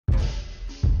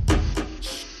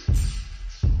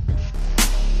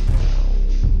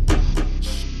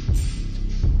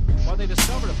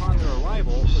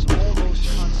arrival was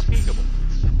almost unspeakable.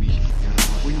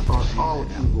 We are all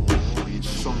evil in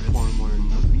some form or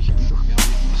another.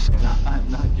 I'm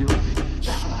not guilty.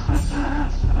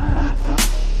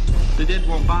 The dead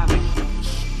won't bother you.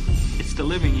 It's the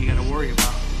living you gotta worry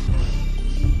about.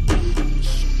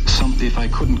 If I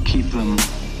couldn't keep them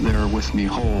there with me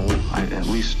whole, at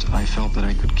least I felt that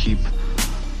I could keep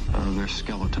their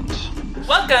skeletons.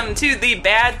 Welcome to the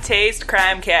Bad Taste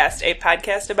Crime Cast, a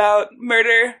podcast about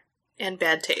murder and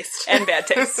bad taste. I'm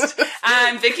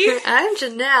Vicky. I'm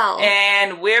Janelle.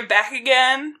 And we're back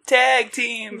again. Tag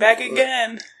team, back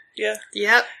again. Yeah.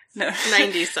 Yep. No.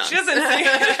 90s song. She doesn't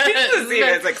seem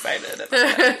as excited about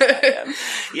that.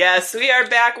 Yes, we are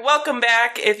back. Welcome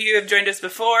back if you have joined us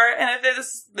before. And if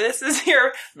this is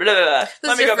your... Blah, blah, blah.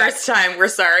 This is your first time, we're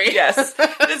sorry. Yes,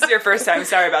 this is your first time.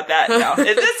 Sorry about that. No.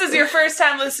 If this is your first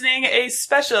time listening, a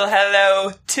special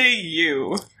hello to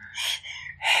you.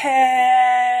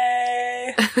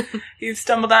 Hey. You've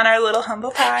stumbled on our little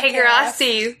humble podcast. Hey,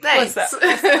 Grossi. Thanks. What's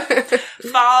up?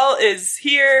 Fall is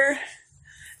here.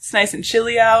 It's nice and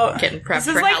chilly out. Getting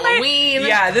prepped for Halloween.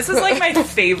 This is like my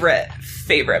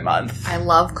favorite month. I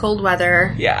love cold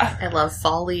weather. Yeah. I love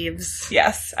fall leaves.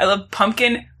 Yes. I love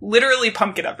literally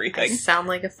pumpkin everything. I sound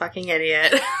like a fucking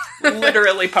idiot.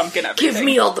 Literally pumpkin everything. Give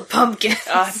me all the pumpkins.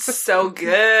 Oh, it's so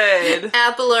good.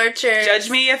 Apple orchard.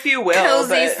 Judge me if you will.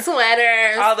 Cozy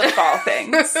sweaters. All the fall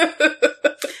things.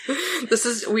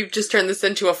 We've just turned this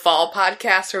into a fall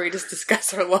podcast where we just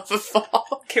discuss our love of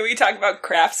fall. Can we talk about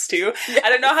crafts too? I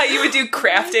don't know how you would do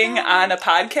crafting on a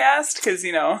podcast, because,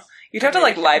 you'd have to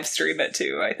live stream it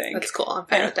too, I think. That's cool. I'm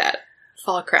fine with that.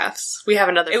 Fall crafts. We have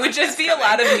another. It would just be coming. A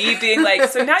lot of me being like,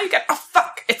 so now you got, oh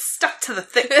fuck, it's stuck to the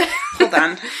thing. Hold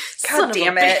on. God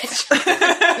damn it.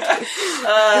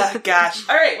 Gosh.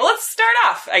 All right, well, let's start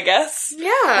off, I guess.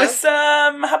 Yeah. With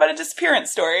how about a disappearance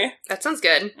story? That sounds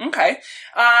good. Okay.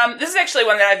 This is actually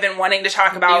one that I've been wanting to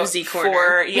talk about Newsy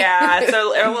corner.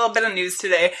 So a little bit of news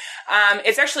today.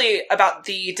 It's actually about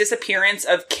the disappearance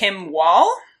of Kim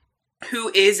Wall,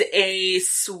 who is a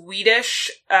Swedish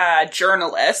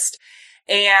journalist.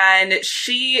 And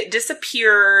she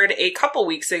disappeared a couple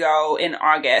weeks ago in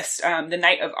August, the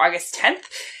night of August 10th,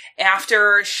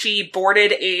 after she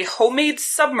boarded a homemade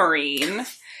submarine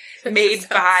made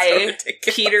by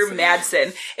Peter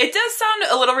Madsen. It does sound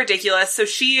a little ridiculous. So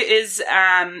she is,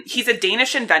 he's a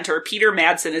Danish inventor. Peter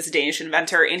Madsen is a Danish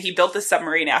inventor, and he built the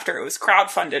submarine after it was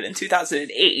crowdfunded in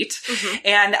 2008. Mm-hmm.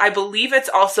 And I believe it's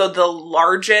also the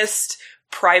largest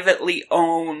privately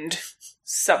owned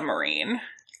submarine.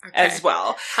 Okay. As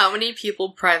well. How many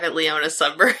people privately own a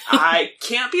submarine? I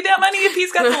can't be that many if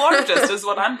he's got the largest, is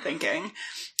what I'm thinking.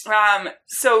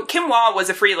 So Kim Wall was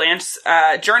a freelance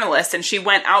journalist, and she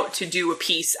went out to do a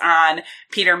piece on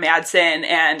Peter Madsen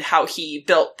and how he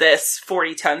built this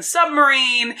 40-ton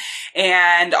submarine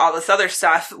and all this other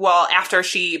stuff. Well, after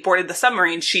she boarded the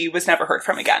submarine, she was never heard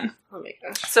from again. Oh my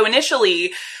gosh. So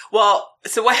initially,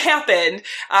 so what happened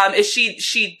is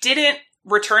she didn't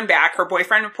return back. Her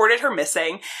boyfriend reported her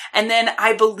missing. And then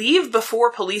I believe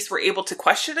before police were able to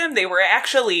question him, they were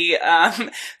actually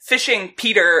fishing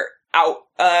Peter out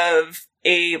of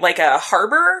a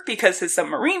harbor because his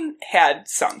submarine had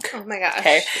sunk. Oh my gosh.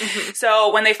 Okay. Mm-hmm.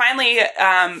 So when they finally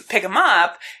pick him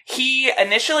up, he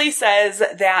initially says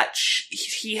that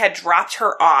he had dropped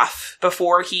her off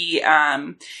before he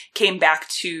came back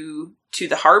to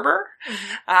the harbor.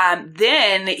 Mm-hmm.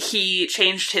 Then he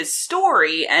changed his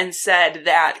story and said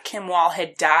that Kim Wall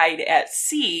had died at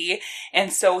sea,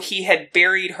 and so he had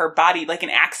buried her body, like an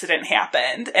accident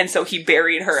happened, and so he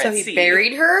buried her at sea. So he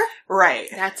buried her? Right.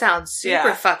 That sounds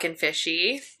super fucking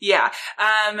fishy. Yeah.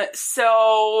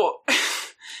 So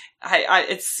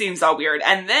it seems all weird.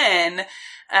 And then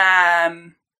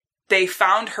they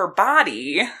found her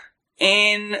body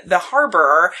in the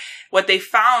harbor. What they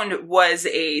found was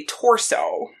a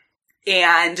torso,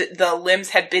 and the limbs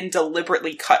had been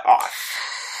deliberately cut off.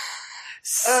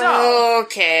 So,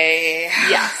 okay.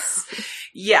 Yes.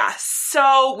 Yeah.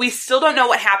 So we still don't know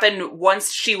what happened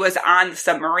once she was on the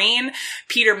submarine.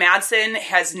 Peter Madsen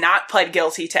has not pled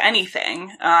guilty to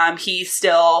anything. He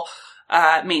still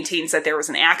maintains that there was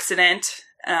an accident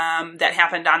that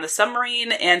happened on the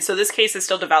submarine. And so this case is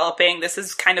still developing. This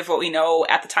is kind of what we know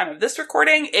at the time of this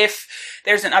recording. If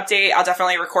there's an update, I'll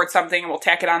definitely record something and we'll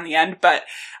tack it on the end. But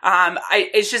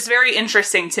it's just very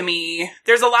interesting to me.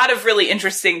 There's a lot of really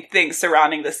interesting things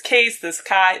surrounding this case. This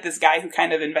guy who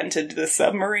kind of invented the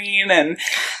submarine, and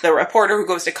the reporter who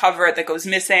goes to cover it that goes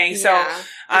missing. Yeah, so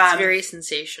it's very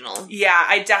sensational. Yeah,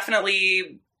 I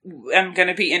definitely am going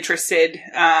to be interested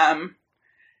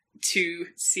to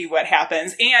see what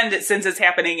happens. And since it's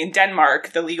happening in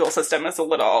Denmark, the legal system is a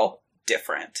little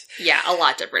different. Yeah, a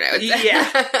lot different, I would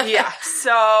say. Yeah.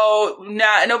 So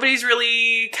nobody's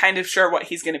really kind of sure what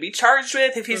he's going to be charged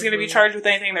with. If he's going to be charged with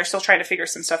anything, they're still trying to figure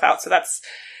some stuff out. So that's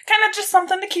kind of just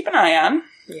something to keep an eye on.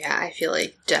 Yeah, I feel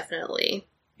like definitely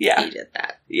he did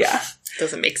that. Yeah.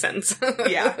 Doesn't make sense.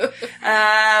 Yeah.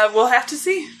 We'll have to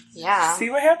see. Yeah. See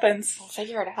what happens. We'll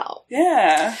figure it out.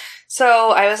 Yeah.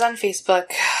 So, I was on Facebook.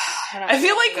 I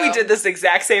feel like we did this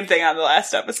exact same thing on the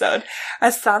last episode.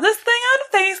 I saw this thing on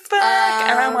Facebook,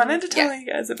 and I wanted to tell you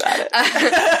guys about it.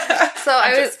 So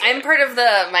I'm part of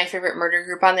the My Favorite Murder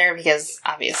group on there because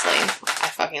obviously I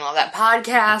fucking love that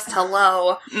podcast.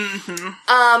 Hello.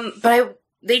 Mm-hmm. But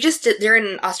they're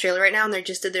in Australia right now, and they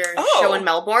just did their show in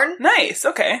Melbourne. Nice.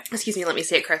 Okay. Excuse me. Let me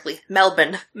say it correctly.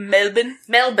 Melbourne.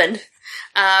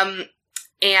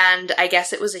 And I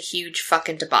guess it was a huge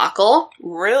fucking debacle.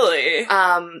 Really?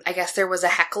 I guess there was a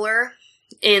heckler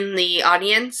in the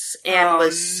audience and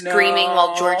was screaming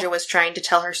while Georgia was trying to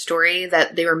tell her story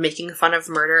that they were making fun of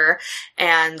murder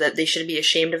and that they should be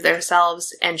ashamed of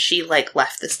themselves. And she,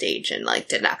 left the stage and,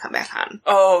 did not come back on.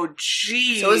 Oh,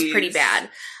 jeez. So it was pretty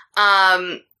bad.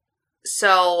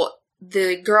 So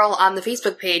the girl on the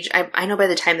Facebook page, I know by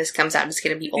the time this comes out, it's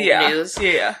going to be old news.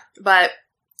 Yeah. But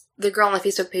the girl on the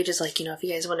Facebook page is like, if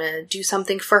you guys want to do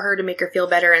something for her to make her feel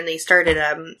better, and they started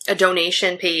a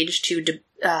donation page to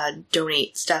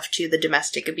donate stuff to the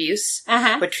domestic abuse,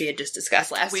 which we had just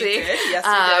discussed last week. Did. Yes,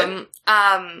 we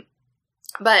did.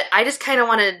 But I just kind of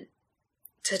wanted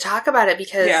to talk about it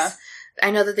because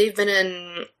I know that they've been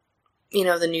in,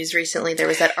 the news recently. There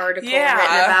was that article written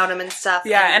about them and stuff.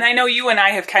 Yeah, and I know you and I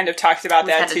have kind of talked about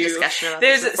that too. We've had a discussion about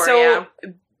this before,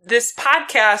 This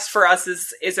podcast for us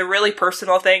is a really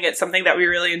personal thing. It's something that we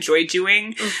really enjoy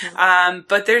doing. Mm-hmm.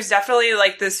 But there's definitely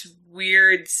this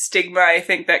weird stigma, I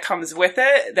think, that comes with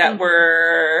it, that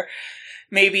we're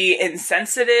maybe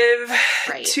insensitive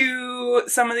to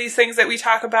some of these things that we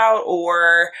talk about,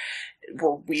 or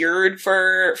we're weird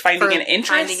for finding an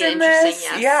interest in this.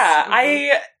 Yes. Yeah.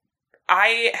 Mm-hmm.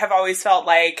 I have always felt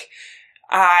like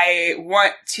I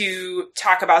want to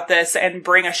talk about this and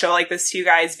bring a show like this to you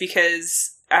guys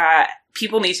because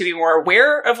people need to be more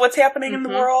aware of what's happening in the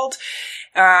world.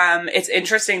 It's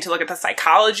interesting to look at the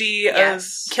psychology of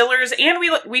killers, and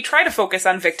we try to focus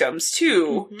on victims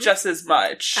too, just as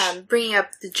much. Bringing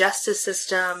up the justice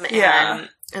system and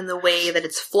the way that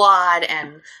it's flawed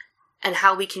and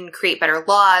how we can create better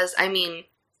laws. I mean,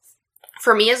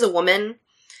 for me as a woman,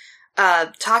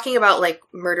 talking about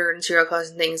murder and serial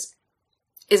killers and things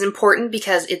is important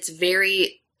because it's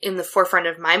very in the forefront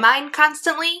of my mind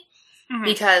constantly.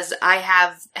 Because I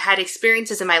have had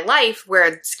experiences in my life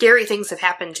where scary things have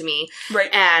happened to me.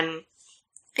 Right. And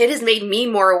it has made me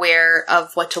more aware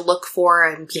of what to look for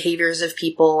and behaviors of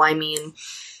people. I mean,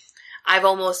 I've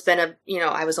almost been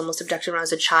I was almost abducted when I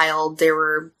was a child. There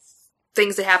were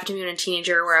things that happened to me when I was a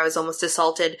teenager where I was almost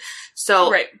assaulted.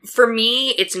 So for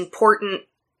me, it's important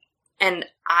and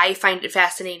I find it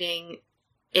fascinating.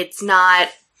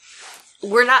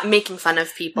 We're not making fun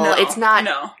of people. No, it's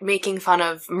not making fun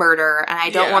of murder. And I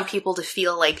don't want people to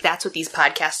feel like that's what these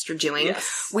podcasts are doing.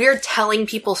 Yes. We are telling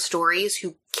people stories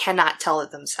who cannot tell it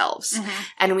themselves.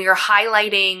 And we are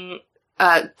highlighting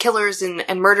killers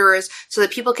and murderers so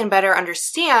that people can better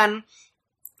understand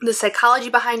the psychology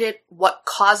behind it, what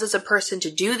causes a person to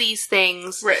do these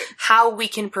things, how we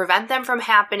can prevent them from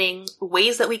happening,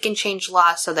 ways that we can change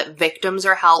laws so that victims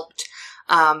are helped.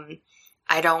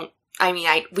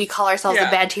 We call ourselves the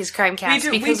Bad Taste Crime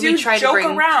Cast because we try to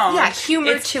bring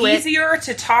humor to it. It's easier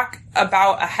to talk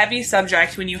about a heavy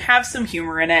subject when you have some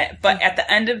humor in it, but at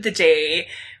the end of the day,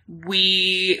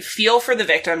 we feel for the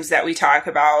victims that we talk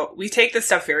about. We take this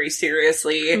stuff very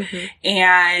seriously,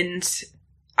 and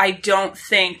I don't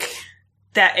think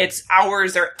that it's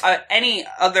ours or any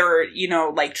other,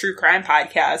 true crime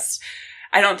podcast.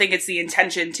 I don't think it's the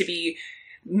intention to be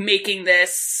making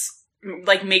this,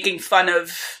 making fun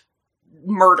of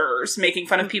murders, making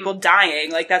fun of people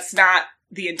dying. That's not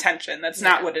the intention. That's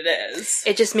not what it is.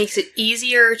 It just makes it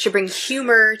easier to bring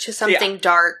humor to something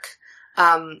dark,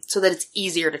 so that it's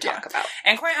easier to talk about.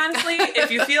 And quite honestly, if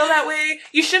you feel that way,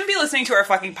 you shouldn't be listening to our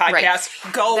fucking podcast.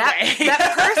 Go away.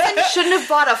 That person shouldn't have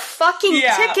bought a fucking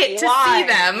ticket to see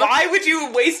them. Why would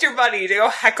you waste your money to go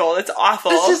heckle? It's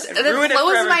awful. That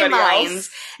blows my mind.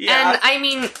 Yeah. And I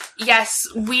mean, yes,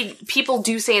 people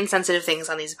do say insensitive things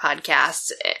on these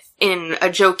podcasts in a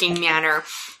joking manner,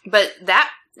 but that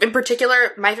in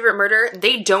particular, My Favorite Murder,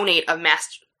 they donate a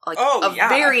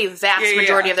very vast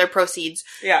majority of their proceeds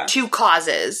to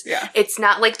causes. Yeah. It's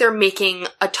not like they're making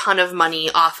a ton of money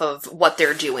off of what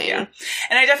they're doing. Yeah.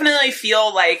 And I definitely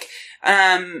feel like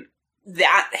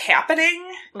that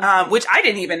happening, which I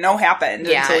didn't even know happened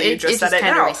until you just said it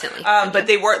now. Recently. But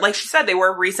they were, like she said, they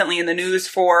were recently in the news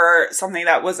for something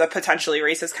that was a potentially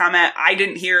racist comment. I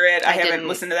didn't hear it. I haven't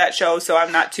listened to that show, so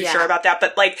I'm not too sure about that.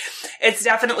 But like, it's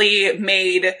definitely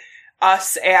made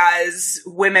us as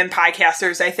women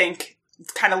podcasters, I think,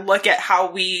 kind of look at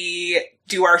how we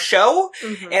do our show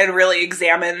and really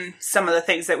examine some of the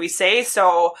things that we say.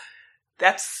 So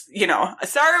that's,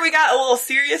 sorry we got a little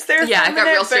serious there. Yeah, I got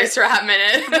real serious for a hot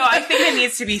minute. No, I think it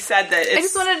needs to be said that I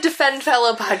just want to defend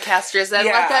fellow podcasters and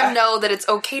let them know that it's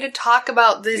okay to talk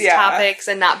about these topics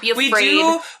and not be afraid.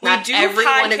 We do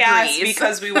everyone agrees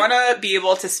because we want to be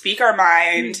able to speak our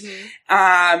mind.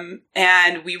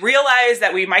 And we realize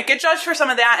that we might get judged for some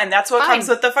of that, and that's what comes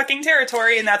with the fucking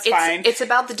territory, and that's fine. It's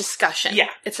about the discussion. Yeah.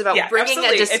 It's about bringing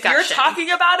a discussion. If you're talking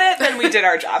about it, then we did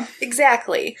our job.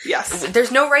 Exactly. Yes.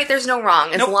 There's no right, there's no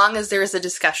wrong, as long as there is a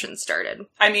discussion started.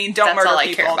 I mean, don't murder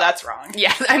people, that's wrong.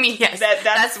 Yeah, I mean, yes.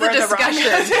 That's the discussion.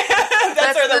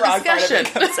 That's where the wrong part of it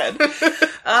comes in.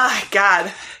 Oh,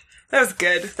 God. That was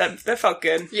good. That felt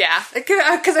good. Yeah.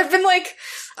 Because I've been like,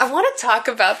 I want to talk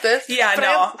about this. Yeah,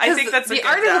 no. I think that's the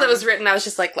article that was written, I was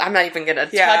just like, I'm not even going to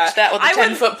touch that with a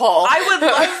 10-foot pole.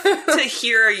 I would love to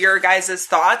hear your guys'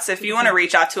 thoughts. If you want to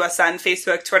reach out to us on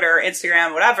Facebook, Twitter,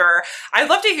 Instagram, whatever, I'd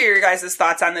love to hear your guys'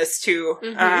 thoughts on this too.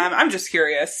 I'm just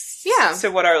curious to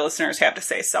what our listeners have to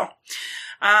say. So,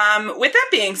 with that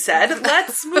being said,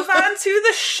 let's move on to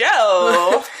the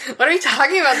show. What are we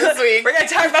talking about this week? We're going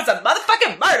to talk about some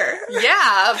motherfucking murder.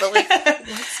 Yeah, but like, what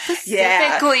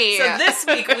specifically? So this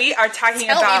week we are talking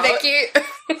about Tell me,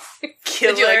 Vicky.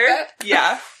 killer, Did you like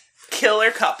that?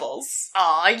 killer couples.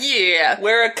 Aw, yeah.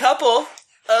 We're a couple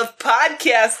of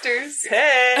podcasters.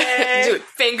 Hey. Doing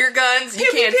finger guns. You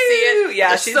can't see it.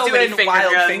 Yeah, she's so doing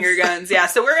wild finger guns. Yeah,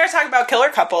 so we're going to talk about killer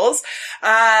couples.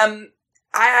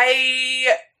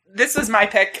 This was my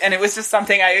pick, and it was just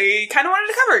something I kind of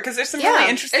wanted to cover, because there's some really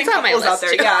interesting couples out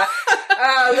there. Yeah.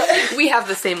 We have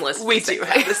the same list. We do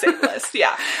have the same list,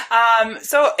 yeah.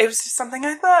 So it was just something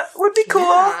I thought would be cool.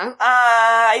 Yeah.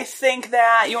 I think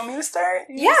that, you want me to start?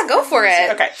 Go for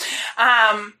it. Okay.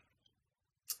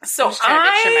 So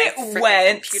I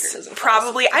went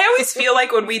probably, I always feel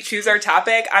like when we choose our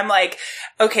topic, I'm like,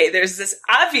 okay, there's this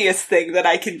obvious thing that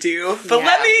I can do, but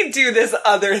let me do this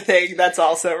other thing that's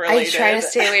also related. I try to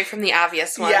stay away from the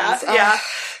obvious ones. Yeah.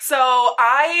 So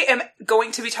I am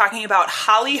going to be talking about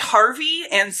Holly Harvey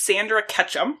and Sandra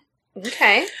Ketchum.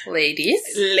 Okay. Ladies,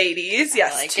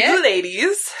 yes. Like two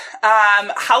ladies.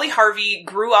 Holly Harvey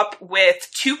grew up with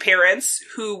two parents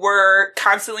who were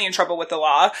constantly in trouble with the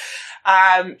law.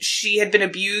 She had been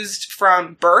abused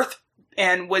from birth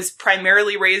and was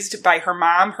primarily raised by her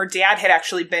mom. Her dad had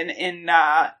actually been in,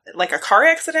 like a car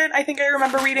accident, I think I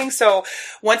remember reading. So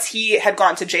once he had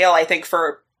gone to jail, I think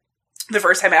for the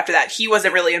first time after that, he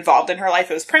wasn't really involved in her life.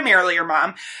 It was primarily her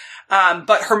mom.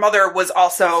 But her mother was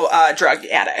also a drug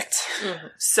addict.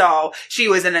 So she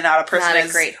was in and out of prison. Not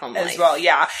a great home life. As well,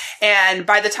 yeah. And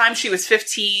by the time she was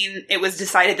 15, it was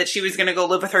decided that she was going to go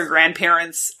live with her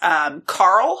grandparents,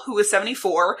 Carl, who was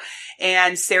 74,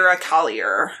 and Sarah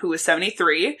Collier, who was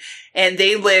 73. And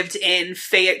they lived in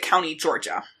Fayette County,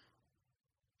 Georgia.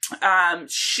 I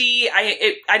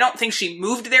don't think she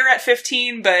moved there at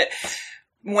 15, but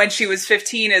when she was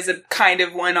 15 is kind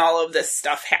of when all of this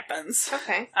stuff happens.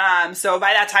 Okay. So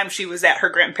by that time she was at her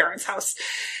grandparents' house.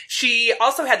 She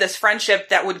also had this friendship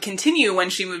that would continue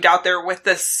when she moved out there with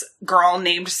this girl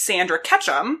named Sandra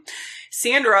Ketchum.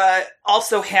 Sandra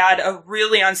also had a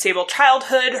really unstable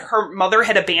childhood. Her mother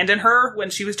had abandoned her when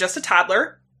she was just a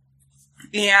toddler.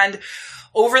 And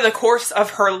over the course of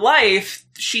her life,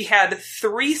 she had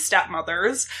 3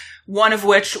 stepmothers, one of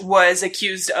which was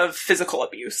accused of physical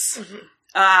abuse.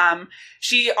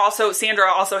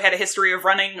 Sandra also had a history of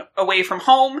running away from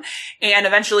home, and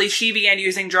eventually she began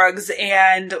using drugs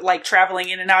and like traveling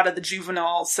in and out of the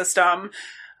juvenile system,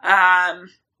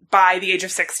 by the age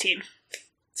of 16.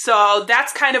 So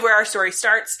that's kind of where our story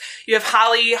starts. You have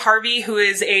Holly Harvey, who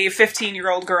is a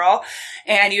 15-year-old girl,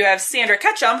 and you have Sandra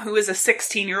Ketchum, who is a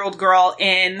 16-year-old girl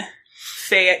in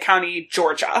Fayette County,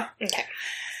 Georgia. Okay.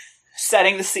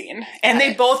 Setting the scene. And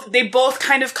they both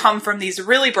kind of come from these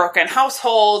really broken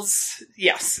households.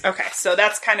 Yes. Okay. So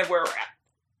that's kind of where we're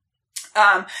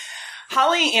at.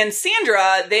 Holly and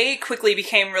Sandra, they quickly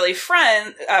became really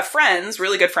friends,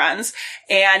 really good friends.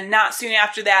 And not soon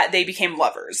after that, they became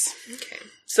lovers. Okay.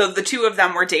 So the two of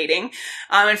them were dating.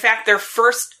 In fact, their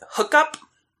first hookup,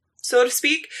 so to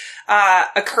speak,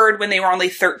 occurred when they were only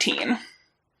 13.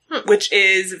 Which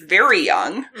is very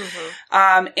young.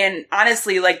 And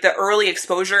honestly, like the early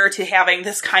exposure to having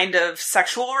this kind of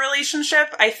sexual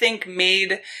relationship, I think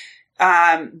made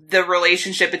the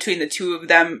relationship between the two of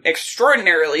them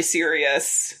extraordinarily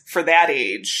serious for that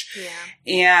age. Yeah.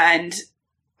 And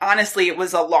honestly, it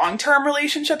was a long-term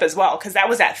relationship as well, because that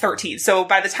was at 13. So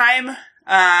by the time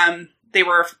they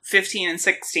were 15 and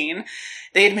 16,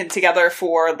 they had been together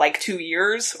for like 2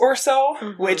 years or so,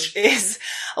 which is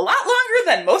a lot longer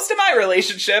than most of my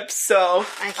relationships. So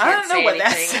I don't know what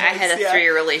that says. I had a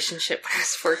 3-year relationship when I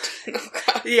was 14. Oh,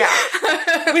 God.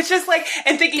 Yeah. Which is like,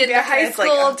 and thinking Getting to back, high it's school,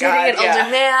 like, oh, dating God, an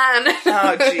older man.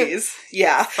 Oh, jeez.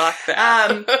 Yeah. Fuck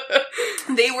that.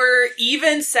 They were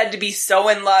even said to be so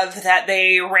in love that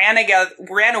they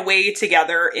ran away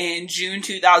together in June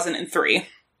 2003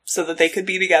 so that they could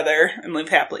be together and live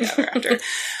happily ever after.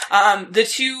 The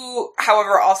two,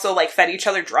 however, also like fed each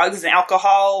other drugs and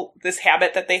alcohol, this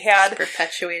habit that they had.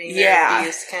 Perpetuating their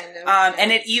abuse, kind of.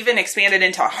 And it even expanded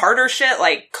into harder shit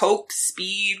like coke,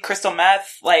 speed, crystal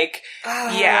meth, like,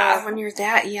 when you're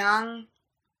that young.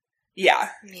 Yeah.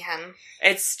 Man.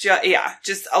 It's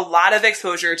just a lot of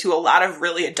exposure to a lot of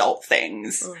really adult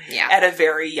things at a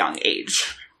very young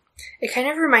age. It kind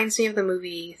of reminds me of the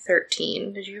movie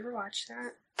 13. Did you ever watch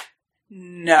that?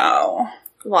 No.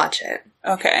 Watch it.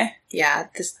 Okay. Yeah,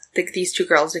 these two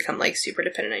girls become like super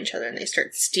dependent on each other and they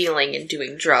start stealing and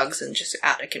doing drugs and just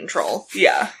out of control.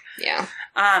 Yeah. Yeah.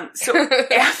 So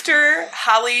after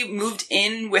Holly moved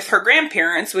in with her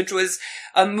grandparents, which was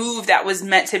a move that was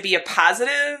meant to be a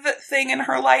positive thing in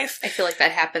her life. I feel like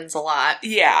that happens a lot.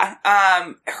 Yeah.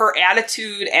 Her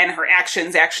attitude and her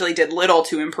actions actually did little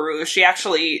to improve. She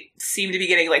actually seemed to be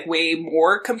getting like way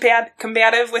more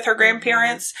combative with her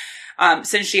grandparents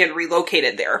since she had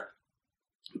relocated there.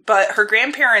 But her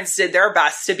grandparents did their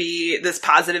best to be this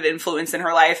positive influence in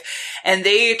her life, and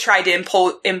they tried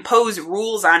to impose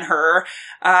rules on her.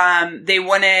 They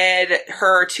wanted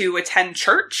her to attend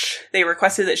church. They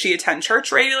requested that she attend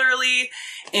church regularly,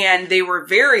 and they were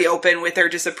very open with their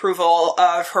disapproval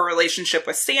of her relationship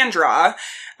with Sandra,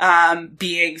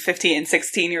 being 15 and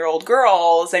 16-year-old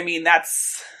girls. I mean,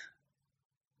 that's...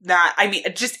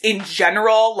 just in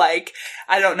general, like,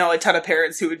 I don't know a ton of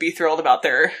parents who would be thrilled about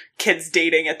their kids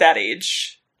dating at that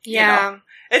age. Yeah. You know?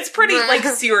 It's pretty, like,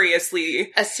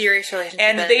 seriously. A serious relationship.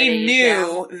 And they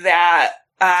knew that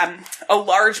a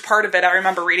large part of it, I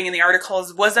remember reading in the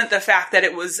articles, wasn't the fact that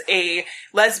it was a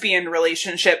lesbian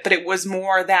relationship, but it was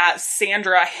more that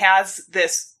Sandra has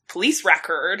this police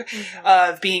record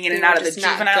of being in and out of the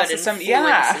juvenile system.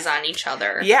 Influences on each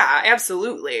other. Yeah,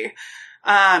 absolutely.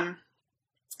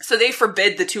 So they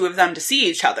forbid the two of them to see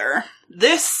each other.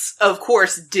 This, of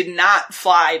course, did not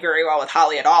fly very well with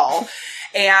Holly at all.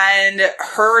 And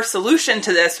her solution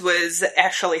to this was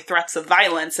actually threats of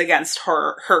violence against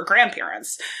her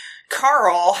grandparents.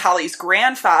 Carl, Holly's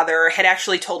grandfather, had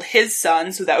actually told his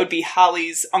son, so that would be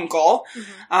Holly's uncle,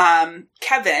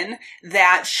 Kevin,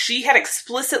 that she had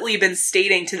explicitly been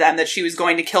stating to them that she was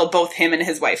going to kill both him and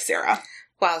his wife, Sarah.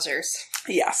 Wowzers.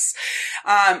 Yes.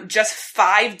 Just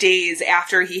 5 days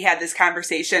after he had this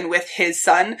conversation with his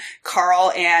son,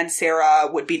 Carl and Sarah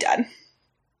would be dead.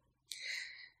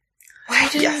 Why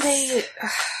didn't they...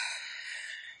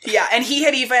 Yeah, and he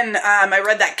had even, I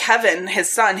read that Kevin, his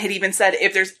son, had even said,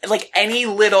 if there's, like, any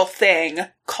little thing,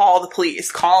 call the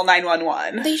police, call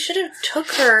 911. They should have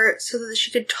took her so that she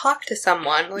could talk to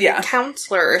someone, like a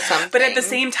counselor or something. But at the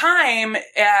same time,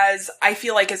 as I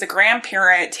feel like as a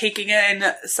grandparent, taking in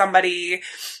somebody,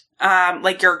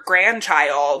 like your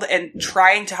grandchild and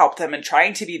trying to help them and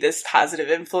trying to be this positive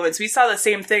influence. We saw the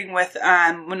same thing with,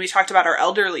 when we talked about our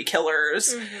elderly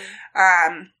killers.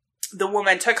 The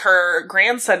woman took her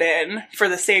grandson in for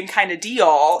the same kind of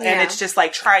deal, and it's just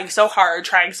like trying so hard,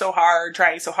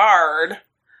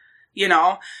 you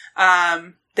know,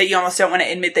 that you almost don't want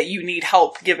to admit that you need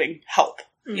help giving help,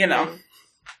 you know.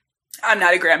 I'm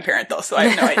not a grandparent, though, so I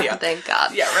have no idea. Thank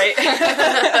God. Yeah, right?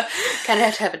 Kind of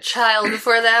have to have a child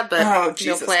before that, but no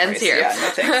plans here. Yeah, no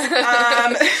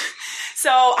thanks. So,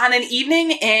 on an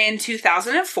evening in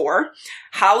 2004,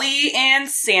 Holly and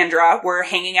Sandra were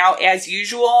hanging out as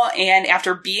usual, and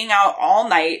after being out all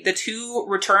night, the two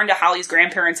returned to Holly's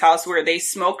grandparents' house where they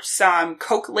smoked some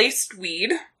coke-laced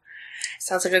weed.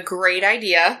 Sounds like a great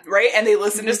idea. Right? And they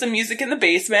listened to some music in the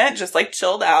basement, just like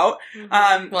chilled out.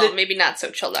 Well, maybe not so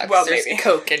chilled out, because there's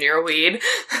coke in your weed.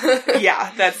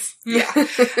 Yeah.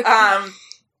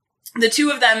 The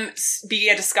two of them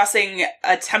began discussing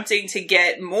attempting to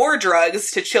get more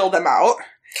drugs to chill them out,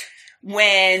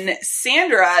 when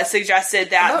Sandra suggested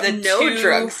that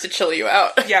drugs to chill you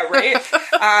out. Yeah, right?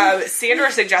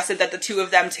 Sandra suggested that the two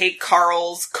of them take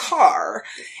Carl's car.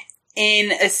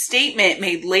 In a statement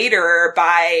made later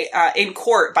in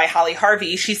court by Holly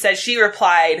Harvey, she said she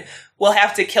replied, "We'll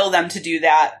have to kill them to do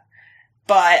that.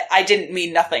 but I didn't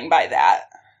mean nothing by that.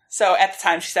 So at the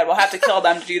time she said, we'll have to kill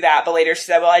them to do that. But later she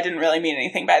said, well, I didn't really mean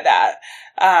anything by that.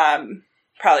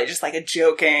 Probably just like a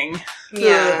joking.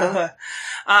 Yeah.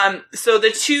 So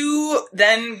the two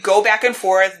then go back and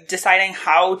forth deciding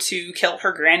how to kill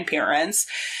her grandparents.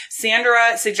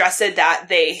 Sandra suggested that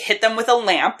they hit them with a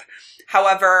lamp.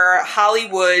 However, Holly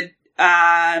would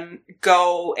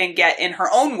go and get, in her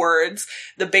own words,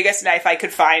 the biggest knife I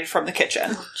could find from the kitchen.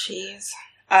 Oh, jeez.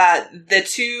 The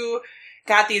two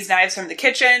got these knives from the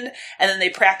kitchen, and then they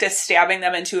practiced stabbing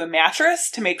them into a mattress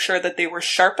to make sure that they were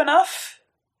sharp enough.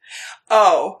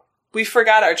 Oh, we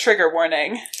forgot our trigger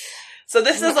warning. So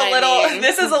this is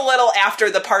a little after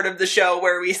the part of the show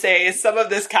where we say some of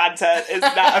this content is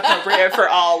not appropriate for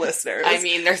all listeners. I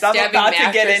mean, they're so stabbing I'm about mattresses.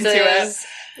 to get into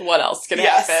it. What else could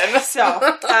happen?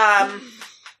 So,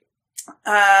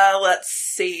 let's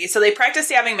see. So they practiced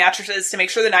stabbing mattresses to make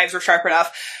sure the knives were sharp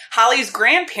enough. Holly's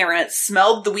grandparents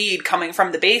smelled the weed coming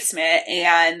from the basement,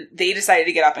 and they decided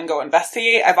to get up and go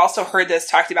investigate. I've also heard this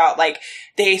talked about, like,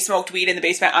 they smoked weed in the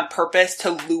basement on purpose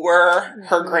to lure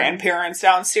her grandparents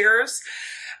downstairs.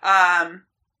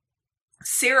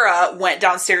 Sarah went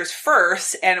downstairs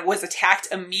first and was attacked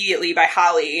immediately by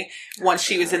Holly once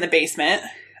she was in the basement.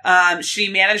 She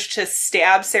managed to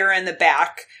stab Sarah in the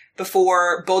back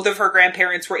before both of her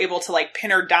grandparents were able to, like, pin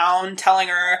her down, telling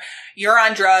her, you're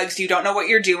on drugs, you don't know what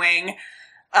you're doing.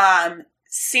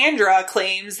 Sandra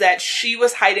claims that she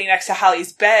was hiding next to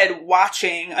Holly's bed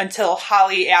watching until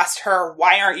Holly asked her,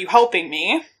 why aren't you helping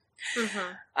me?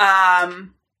 Mm-hmm.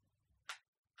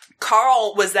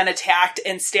 Carl was then attacked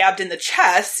and stabbed in the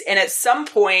chest, and at some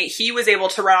point he was able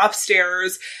to run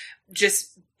upstairs,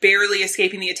 just barely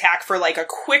escaping the attack for, like, a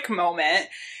quick moment.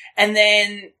 And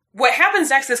then what happens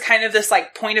next is kind of this,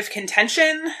 like, point of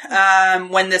contention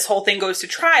when this whole thing goes to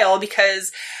trial,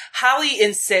 because Holly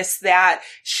insists that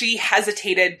she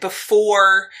hesitated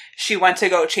before she went to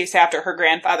go chase after her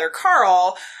grandfather,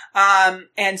 Carl,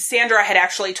 and Sandra had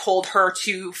actually told her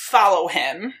to follow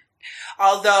him.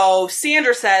 Although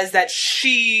Sandra says that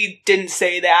she didn't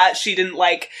say that. She didn't,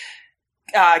 like,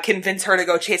 convince her to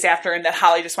go chase after him, that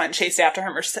Holly just went and chased after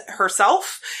him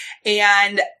herself.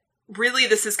 And really,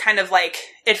 this is kind of like,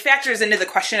 it factors into the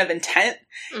question of intent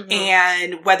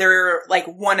and whether, like,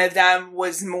 one of them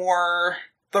was more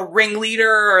the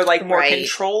ringleader or, like, more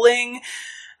controlling.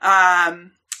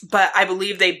 But I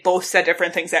believe they both said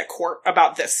different things at court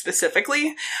about this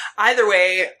specifically. Either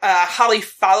way, Holly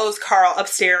follows Carl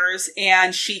upstairs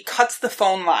and she cuts the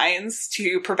phone lines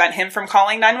to prevent him from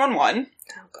calling 911.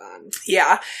 Oh, God.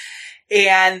 Yeah.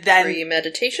 And then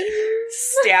premeditation?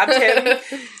 Stabbed him.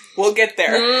 We'll get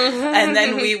there. And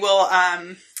then we will,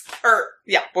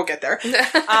 we'll get there.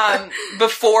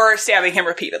 Before stabbing him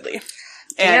repeatedly.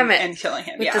 And killing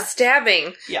him. With the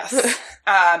stabbing. Yes.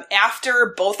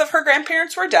 After both of her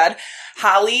grandparents were dead,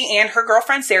 Holly and her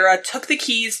girlfriend Sarah took the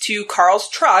keys to Carl's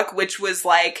truck, which was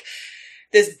like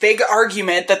this big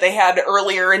argument that they had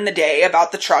earlier in the day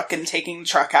about the truck and taking the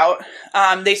truck out.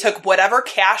 They took whatever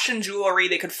cash and jewelry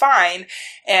they could find,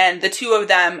 and the two of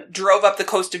them drove up the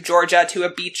coast of Georgia to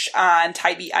a beach on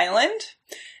Tybee Island.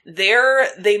 There,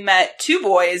 they met two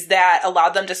boys that allowed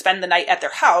them to spend the night at their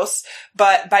house,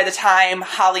 but by the time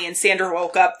Holly and Sandra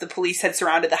woke up, the police had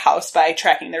surrounded the house by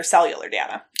tracking their cellular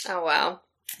data. Oh, wow.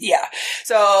 Yeah.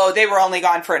 So they were only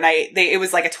gone for a night. It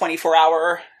was like a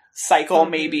 24-hour cycle,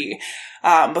 maybe,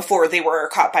 before they were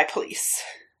caught by police.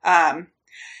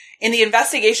 In the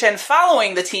investigation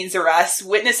following the teens' arrest,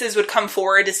 witnesses would come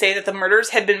forward to say that the murders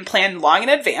had been planned long in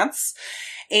advance.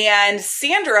 And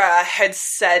Sandra had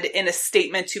said in a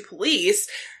statement to police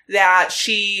that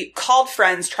she called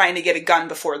friends trying to get a gun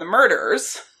before the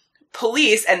murders.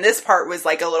 Police, and this part was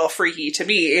like a little freaky to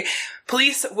me,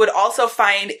 police would also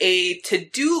find a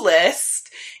to-do list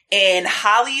in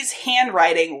Holly's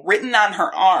handwriting written on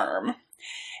her arm.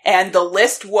 And the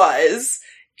list was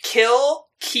kill,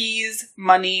 keys,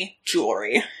 money,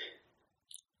 jewelry.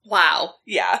 Wow.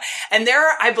 Yeah. And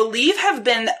there, I believe, have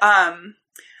been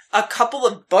a couple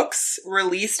of books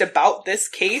released about this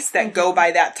case that go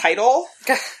by that title.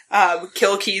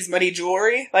 Kill, keys, money,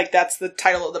 jewelry. Like, that's the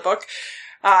title of the book.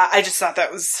 I just thought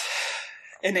that was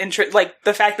an interest, like,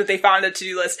 the fact that they found a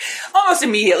to-do list almost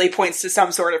immediately points to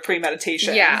some sort of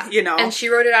premeditation. Yeah. You know? And she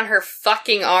wrote it on her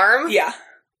fucking arm? Yeah.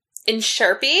 In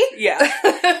Sharpie? Yeah.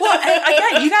 Well, and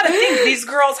again, you gotta think, these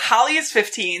girls, Holly is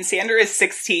 15, Sandra is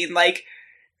 16, like,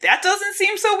 that doesn't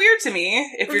seem so weird to me,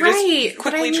 if you're just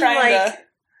quickly trying to...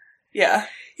 Yeah.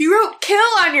 You wrote kill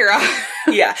on your arm.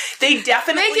 Yeah. They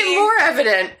definitely... Make it more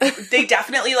evident. They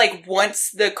definitely, like, once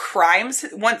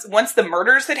the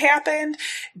murders had happened,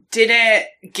 didn't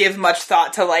give much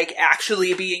thought to, like,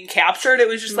 actually being captured. It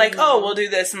was just like, oh, we'll do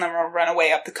this and then we'll run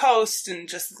away up the coast and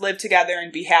just live together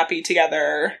and be happy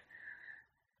together.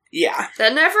 Yeah.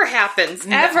 That never happens.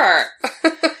 Ever.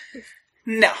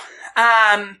 No.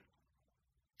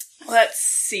 Let's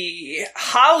see.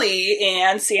 Holly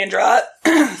and Sandra,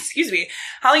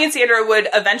 Holly and Sandra would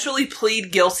eventually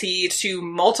plead guilty to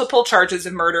multiple charges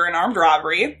of murder and armed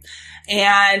robbery.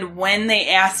 And when they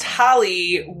asked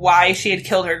Holly why she had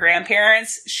killed her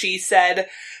grandparents, she said,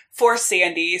 "For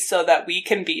Sandy, so that we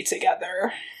can be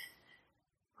together."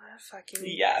 Fucking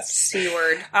yes.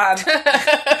 C-word.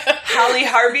 Holly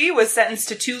Harvey was sentenced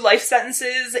to 2 life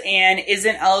sentences and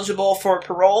isn't eligible for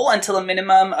parole until a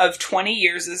minimum of 20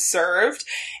 years is served.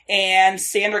 And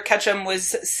Sandra Ketchum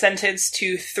was sentenced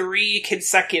to 3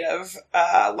 consecutive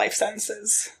life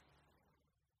sentences.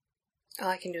 All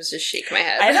I can do is just shake my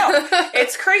head. I know.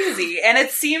 It's crazy. And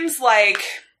it seems like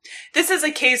this is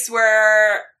a case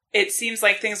where it seems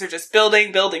like things are just building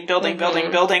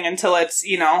until it's,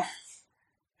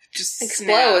 just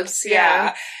explodes. Snaps.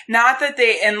 Yeah. Not that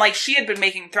and like she had been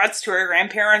making threats to her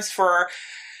grandparents for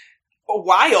a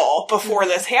while before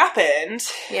this happened.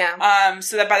 Yeah.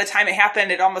 So that by the time it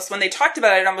happened, when they talked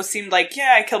about it almost seemed like,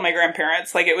 yeah, I killed my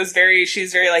grandparents. Like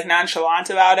she's very like nonchalant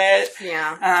about it.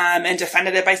 Yeah. And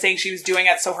defended it by saying she was doing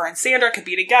it so her and Sandra could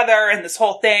be together and this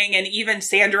whole thing. And even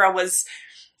Sandra was,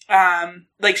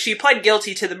 like she pled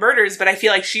guilty to the murders, but I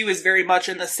feel like she was very much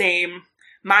in the same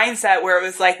mindset where it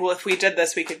was like, well, if we did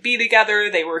this, we could be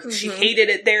together. She hated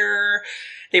it there.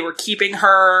 They were keeping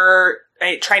her,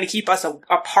 trying to keep us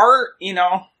apart,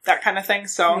 that kind of thing.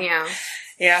 So,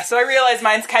 yeah. So I realized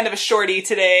mine's kind of a shorty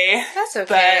today. That's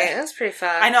okay. That's pretty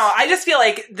fast. I know. I just feel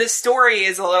like this story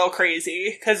is a little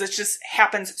crazy because it just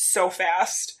happens so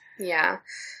fast. Yeah.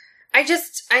 I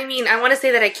want to say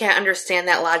that I can't understand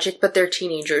that logic, but they're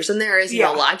teenagers and there is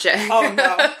no logic. Oh,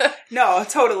 no. No,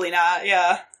 totally not.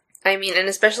 Yeah. I mean, and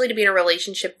especially to be in a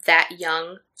relationship that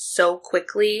young so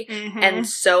quickly and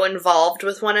so involved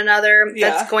with one another,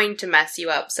 that's going to mess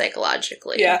you up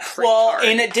psychologically. Yeah. Well, hard.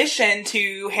 In addition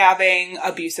to having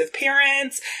abusive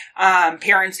parents,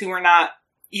 parents who were not,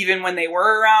 even when they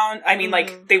were around, I mean,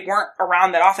 like, they weren't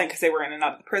around that often because they were in and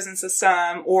out of the prison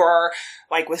system, or,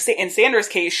 like, in Sandra's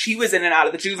case, she was in and out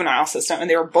of the juvenile system, and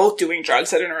they were both doing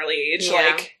drugs at an early age.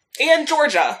 Yeah. And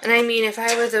Georgia. And I mean, if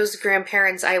I were those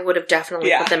grandparents, I would have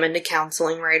definitely put them into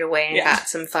counseling right away and got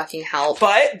some fucking help.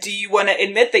 But do you want to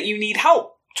admit that you need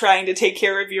help trying to take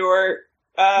care of your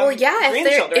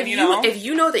grandchildren? If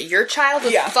you know that your child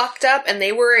is fucked up and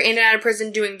they were in and out of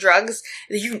prison doing drugs,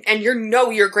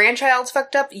 your grandchild's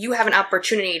fucked up, you have an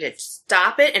opportunity to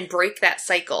stop it and break that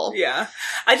cycle. Yeah.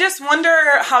 I just wonder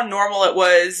how normal it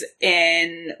was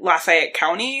in Lafayette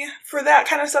County for that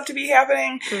kind of stuff to be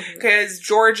happening. Because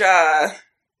Georgia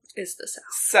is the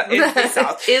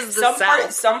South.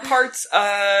 Some parts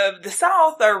of the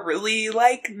South are really,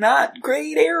 like, not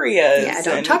great areas. Yeah,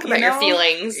 don't talk about your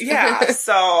feelings. Yeah,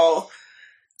 so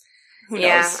who knows?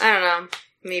 Yeah, I don't know.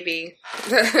 Maybe.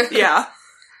 Yeah.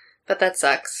 But that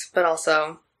sucks. But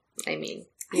also, I mean,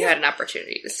 you had an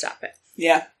opportunity to stop it.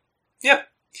 Yeah. Yep.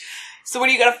 So what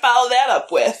are you going to follow that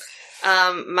up with?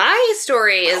 My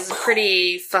story is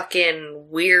pretty fucking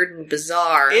weird and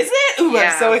bizarre. Is it? Ooh,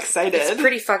 yeah, I'm so excited. It's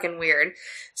pretty fucking weird.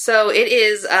 So it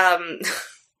is,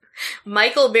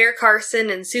 Michael Bear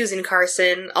Carson and Susan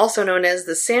Carson, also known as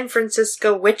the San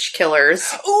Francisco Witch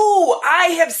Killers. Ooh,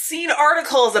 I have seen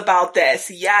articles about this.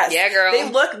 Yes. Yeah, girl.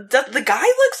 The guy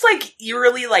looks like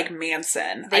eerily like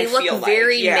Manson. They look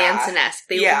very Manson-esque.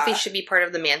 They look like they should be part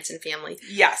of the Manson family.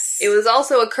 Yes. It was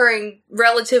also occurring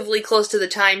relatively close to the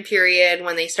time period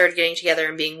when they started getting together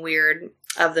and being weird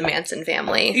of the Manson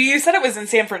family. You said it was in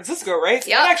San Francisco, right?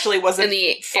 Yeah. That actually wasn't in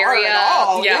the far area at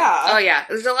all. Yeah. Oh, yeah.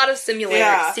 There's a lot of similarities.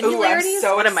 Yeah. Similarities? Ooh,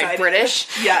 so what excited. Am I, British?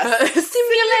 Yes.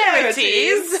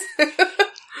 Similarities.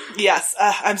 Yes.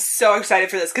 I'm so excited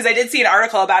for this because I did see an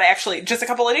article about it actually just a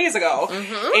couple of days ago.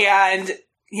 And,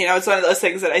 it's one of those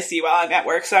things that I see while I'm at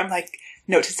work. So I'm like,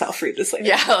 note to self, read this later.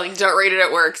 Yeah, like, don't read it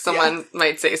at work. Someone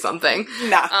might say something.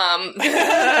 Nah.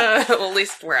 Well, at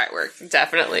least where I work,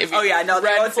 definitely. Oh, yeah, no,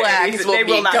 red flags will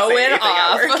be going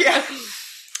off. Yeah.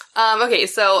 Okay,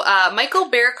 so Michael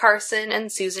Bear Carson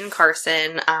and Susan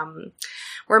Carson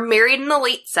were married in the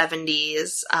late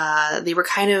 70s. They were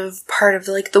kind of part of,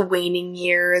 the waning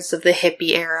years of the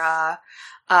hippie era.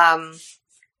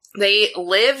 They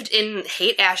lived in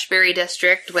Haight-Ashbury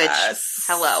district, which,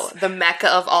 hello, the mecca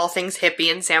of all things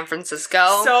hippie in San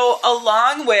Francisco. So,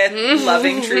 along with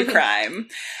loving true crime,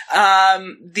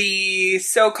 the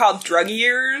so-called drug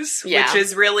years, which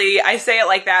is really, I say it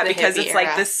like that because it's era.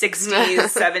 like the 60s,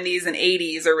 70s, and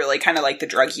 80s are really kind of like the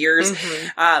drug years.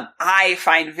 I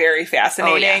find very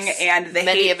fascinating. And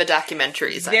many of the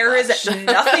documentaries there is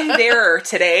nothing there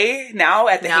today now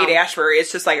at the Haight-Ashbury.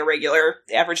 It's just like a regular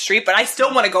average street, but I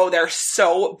still want to go there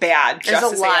so bad. There's a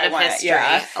lot of history,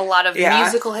 a lot of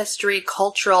musical history,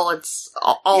 cultural. It's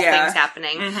all things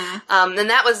happening, and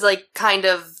that was like kind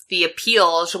of the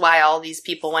appeal to why all these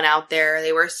people went out there.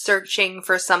 They were searching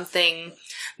for something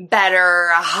better,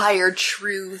 a higher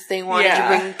truth. They wanted to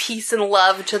bring peace and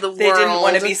love to the world. They didn't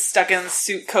want to be stuck in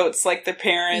suit coats like their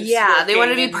parents. Yeah, they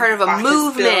wanted to be part of a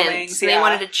movement. They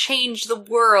wanted to change the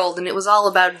world, and it was all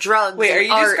about drugs. Wait, are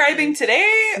you describing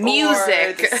today?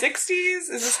 Music. Or the 60s?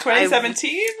 Is this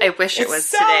 2017? I wish it was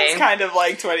today. It sounds kind of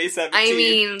like 2017. I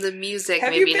mean, the music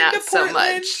maybe not so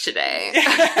much today.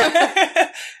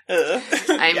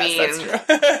 I mean,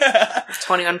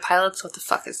 21 Pilots, what the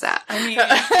fuck is that? I mean...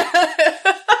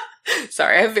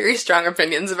 Sorry, I have very strong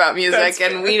opinions about music,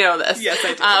 and we know this. Yes,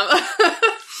 I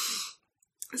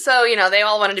do. So, they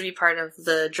all wanted to be part of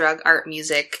the drug, art,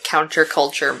 music,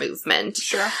 counterculture movement.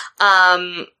 Sure.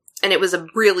 And it was a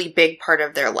really big part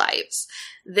of their lives.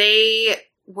 They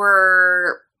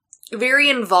were very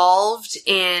involved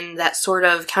in that sort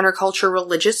of counterculture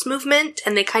religious movement,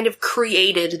 and they kind of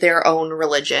created their own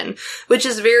religion, which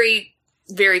is very,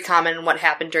 very common in what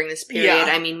happened during this period.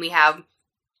 Yeah. I mean, we have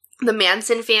the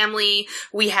Manson family,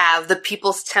 we have the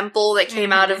People's Temple that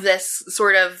came out of this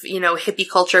sort of, hippie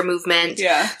culture movement.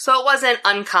 Yeah. So it wasn't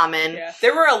uncommon. Yeah.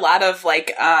 There were a lot of,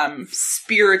 like,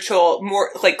 spiritual,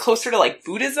 more, like, closer to, like,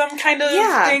 Buddhism kind of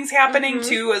things happening,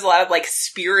 too. It was a lot of, like,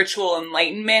 spiritual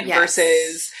enlightenment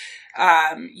versus,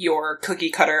 your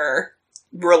cookie cutter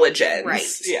religions. Right.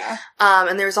 Yeah.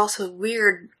 And there's also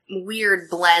weird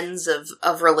blends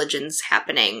of religions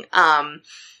happening.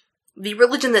 The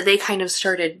religion that they kind of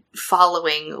started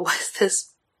following was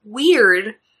this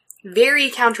weird, very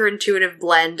counterintuitive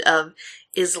blend of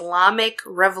Islamic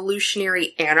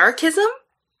revolutionary anarchism.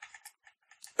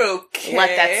 Okay.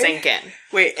 Let that sink in.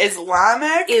 Wait,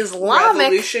 Islamic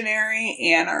revolutionary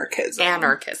anarchism.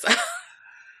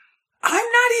 I'm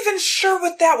not even sure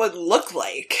what that would look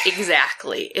like.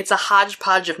 Exactly. It's a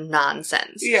hodgepodge of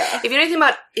nonsense. Yeah. If you know anything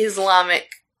about Islamic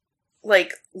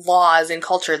laws and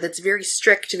culture, that's very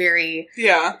strict, very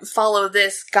follow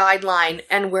this guideline,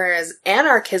 and whereas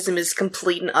anarchism is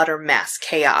complete and utter mass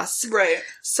chaos. Right.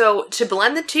 So to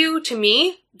blend the two, to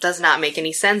me, does not make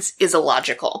any sense, is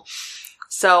illogical.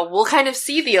 So we'll kind of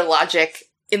see the illogic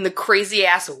in the crazy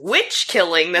ass witch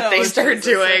killing that they started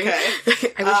doing.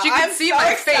 Okay. I wish you could see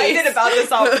my face. I'm excited about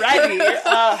this already.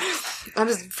 I'm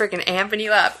just freaking amping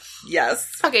you up. Yes.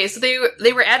 Okay, so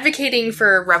they were advocating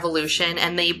for revolution,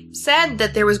 and they said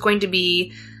that there was going to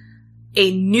be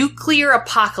a nuclear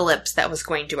apocalypse that was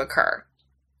going to occur.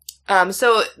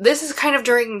 So this is kind of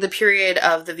during the period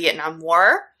of the Vietnam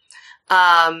War,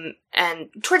 and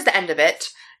towards the end of it,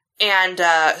 and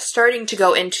starting to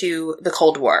go into the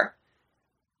Cold War.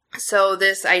 So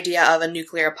this idea of a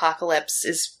nuclear apocalypse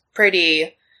is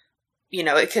pretty,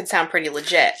 it could sound pretty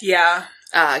legit. Yeah.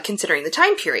 Considering the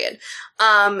time period.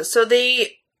 So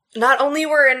they not only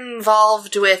were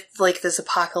involved with, this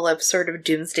apocalypse sort of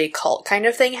doomsday cult kind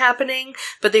of thing happening,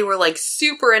 but they were,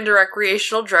 super into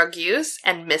recreational drug use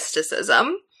and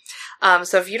mysticism.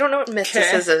 So if you don't know what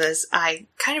mysticism is, I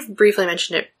kind of briefly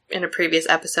mentioned it in a previous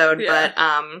episode, but,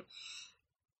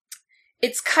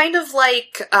 it's kind of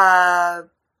like,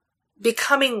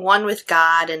 becoming one with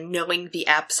God and knowing the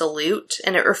absolute,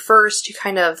 and it refers to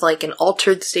kind of like an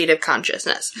altered state of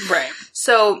consciousness. Right.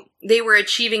 So they were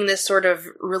achieving this sort of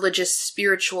religious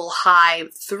spiritual high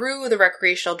through the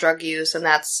recreational drug use, and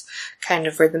that's kind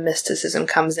of where the mysticism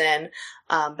comes in.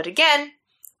 But again,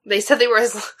 they said they were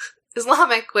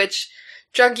Islamic, which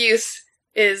drug use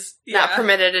is not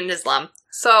permitted in Islam.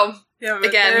 So again,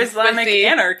 they're Islamic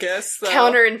anarchists. So.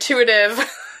 Counterintuitive.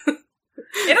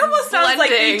 It almost sounds like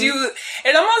they do.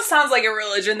 It almost sounds like a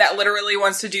religion that literally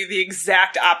wants to do the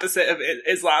exact opposite of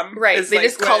Islam. Right. They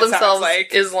just call themselves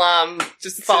Islam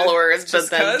just followers, but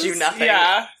then do nothing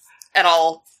at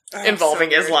all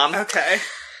involving Islam. Okay.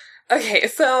 Okay,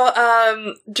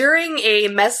 so during a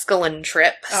mescaline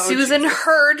trip, Susan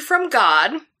heard from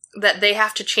God that they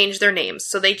have to change their names.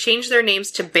 So they changed their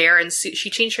names to Bear, and she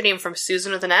changed her name from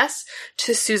Susan with an S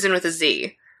to Susan with a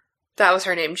Z. That was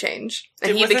her name change.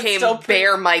 And he Was it became still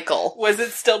Bear Michael. Was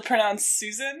it still pronounced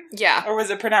Susan? Yeah. Or was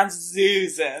it pronounced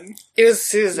Susan? It was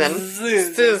Susan.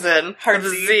 Susan. Susan. Hard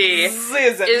With a Z. Z.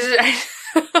 Susan. I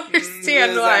don't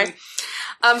understand why.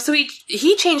 So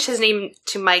he changed his name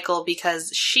to Michael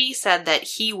because she said that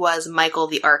he was Michael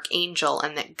the Archangel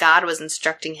and that God was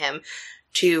instructing him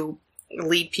to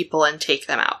lead people and take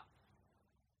them out.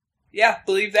 Yeah,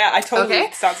 believe that. I totally,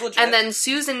 sounds legit. And then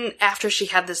Susan, after she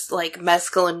had this, like,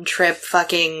 mescaline trip,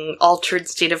 fucking altered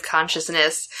state of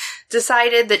consciousness,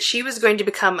 decided that she was going to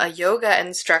become a yoga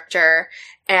instructor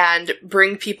and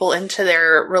bring people into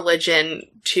their religion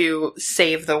to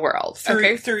save the world. Through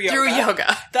yoga. Through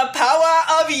yoga. The power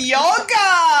of yoga!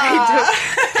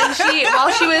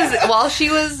 And while she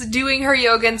was doing her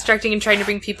yoga instructing and trying to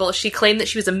bring people, she claimed that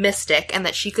she was a mystic and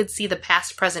that she could see the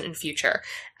past, present, and future.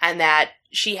 And that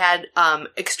she had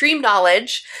extreme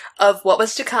knowledge of what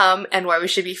was to come and why we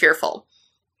should be fearful.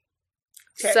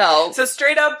 Okay. So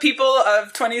straight up, people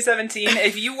of 2017,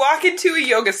 if you walk into a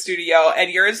yoga studio and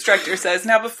your instructor says,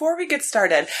 now before we get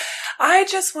started, I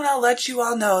just want to let you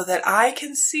all know that I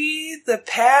can see the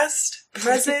past,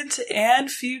 present, and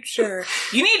future.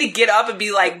 You need to get up and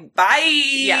be like, bye.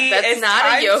 Yeah, that's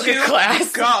not a yoga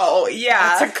class. Go.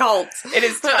 Yeah. That's a cult. It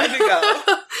is time to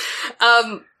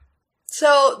go.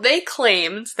 So they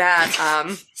claimed that,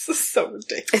 This is so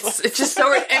ridiculous. it's just so,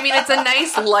 I mean, it's a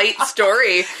nice light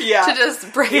story to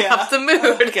just bring up the mood.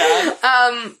 Oh,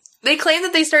 God. They claimed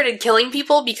that they started killing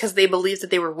people because they believed that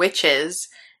they were witches,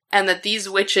 and that these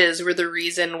witches were the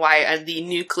reason why the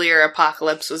nuclear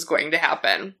apocalypse was going to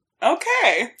happen.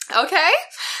 Okay. Okay?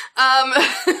 All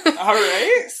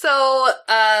right. So,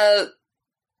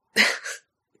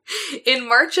 in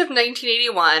March of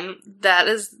 1981, that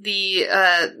is the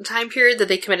time period that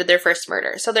they committed their first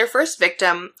murder. So their first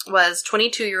victim was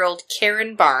 22-year-old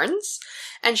Karen Barnes,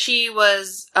 and she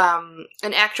was an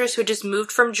actress who had just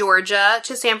moved from Georgia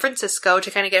to San Francisco to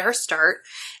kind of get her start,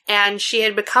 and she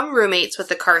had become roommates with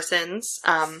the Carsons,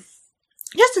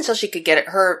 just until she could get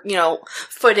her,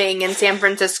 footing in San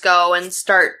Francisco and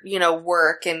start,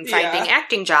 work and finding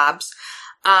acting jobs.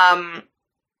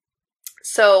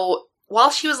 So while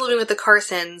she was living with the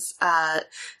Carsons,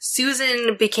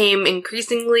 Susan became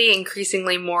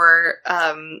increasingly more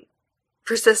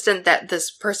persistent that this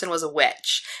person was a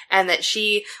witch, and that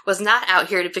she was not out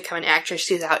here to become an actress.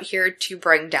 She was out here to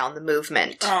bring down the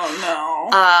movement. Oh,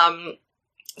 no.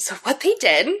 So what they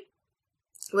did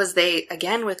was they,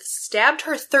 again, stabbed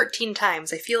her 13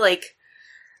 times. I feel like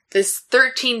this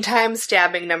 13 times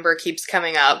stabbing number keeps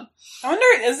coming up. I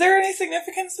wonder, is there any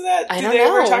significance to that? I Did don't they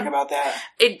know. ever talk about that?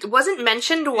 It wasn't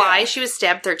mentioned why she was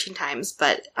stabbed 13 times,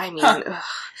 but I mean...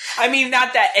 I mean,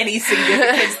 not that any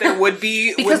significance there would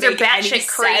be. Because they're make any batshit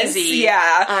crazy. Sense.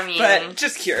 Yeah, I mean... but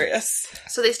just curious.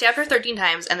 So they stabbed her 13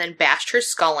 times and then bashed her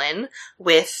skull in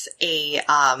with a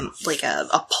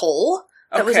pole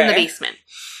that was in the basement.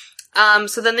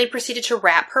 So then they proceeded to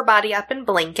wrap her body up in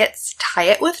blankets, tie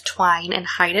it with twine, and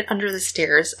hide it under the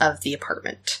stairs of the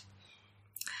apartment.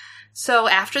 So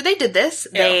after they did this,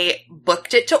 they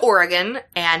booked it to Oregon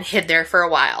and hid there for a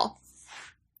while.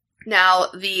 Now,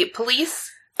 the police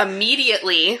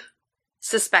immediately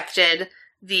suspected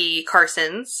the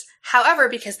Carsons. However,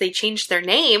 because they changed their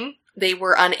name, they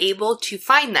were unable to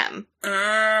find them.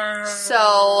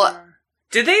 So...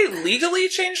 Did they legally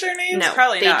change their names? No,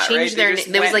 Probably they not, changed right? their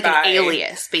name. There was like an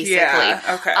alias, basically.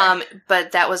 Yeah, okay.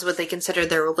 But that was what they considered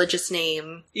their religious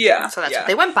name. Yeah. So that's what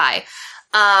they went by.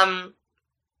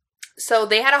 So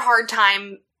they had a hard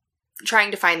time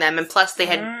trying to find them, and plus they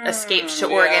had escaped to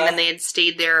Oregon, and they had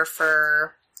stayed there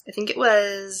for, I think it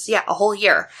was, a whole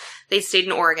year. They stayed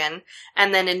in Oregon.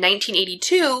 And then in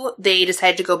 1982, they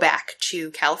decided to go back to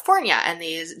California, and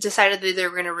they decided that they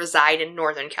were going to reside in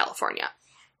Northern California.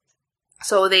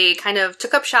 So they kind of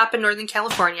took up shop in Northern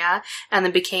California and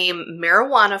then became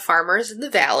marijuana farmers in the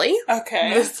valley.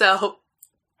 Okay. So,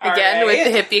 again, with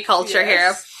the hippie culture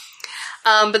here.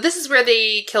 But this is where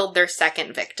they killed their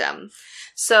second victim.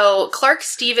 So Clark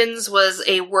Stevens was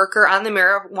a worker on the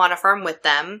marijuana farm with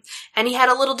them, and he had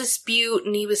a little dispute,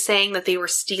 and he was saying that they were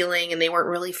stealing and they weren't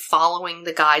really following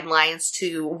the guidelines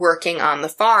to working on the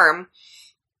farm.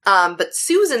 But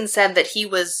Susan said that he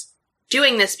was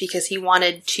doing this because he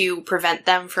wanted to prevent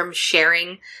them from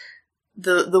sharing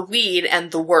the weed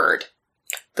and the word.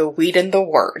 the weed and the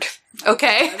word.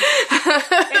 Okay? It sounds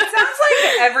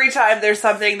like every time there's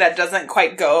something that doesn't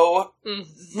quite go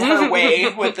her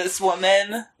way with this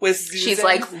woman, with Susan. She's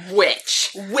like,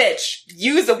 witch. Witch.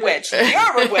 Use a witch.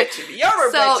 You're a witch. You're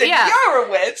a witch. You're a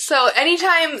witch. So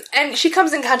anytime, and she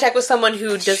comes in contact with someone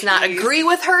who does not agree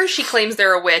with her, she claims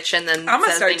they're a witch and then I'm gonna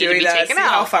says start they need to doing be that. taken See out.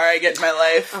 how far I get in my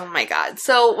life. Oh my god.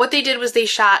 So what they did was they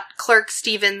shot Clark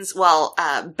Stevens,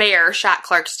 Bear shot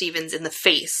Clark Stevens in the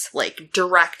face, like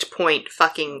direct point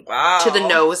fucking to the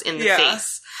nose in the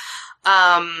face.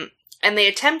 And they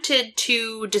attempted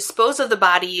to dispose of the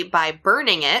body by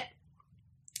burning it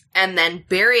and then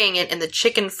burying it in the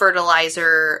chicken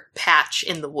fertilizer patch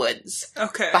in the woods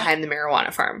behind the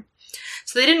marijuana farm.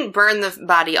 So they didn't burn the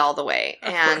body all the way.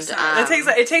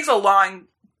 It takes a long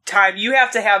time. You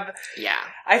have to have... Yeah.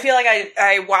 I feel like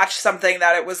I watched something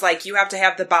that it was like you have to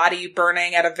have the body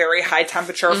burning at a very high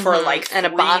temperature for like 3 days. And a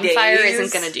bonfire days.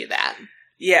 Isn't going to do that.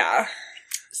 Yeah.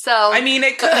 So I mean,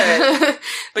 it could,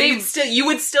 but you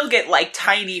would still get like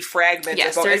tiny fragments. Yes,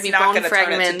 of bone. there would It's be not bone gonna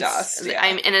fragments. turn into dust. Yeah.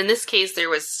 And in this case, there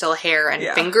was still hair and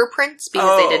fingerprints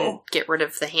because they didn't get rid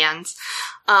of the hands.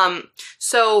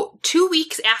 So 2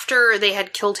 weeks after they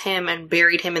had killed him and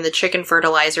buried him in the chicken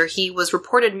fertilizer, he was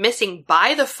reported missing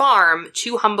by the farm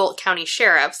to Humboldt County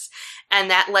sheriffs, and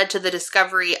that led to the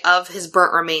discovery of his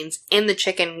burnt remains in the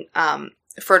chicken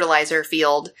fertilizer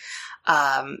field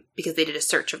because they did a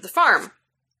search of the farm.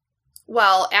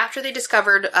 Well, after they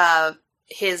discovered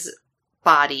his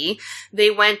body, they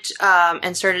went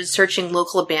and started searching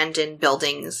local abandoned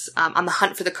buildings on the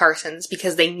hunt for the Carsons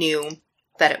because they knew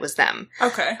that it was them.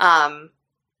 Okay.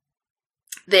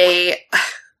 They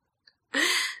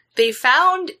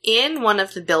found in one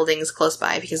of the buildings close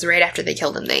by, because right after they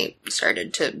killed him, they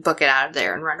started to book it out of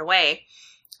there and run away.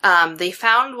 They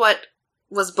found what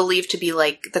was believed to be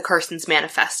like the Carsons'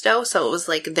 manifesto, so it was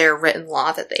like their written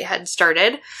law that they had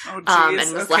started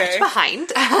and was left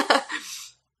behind.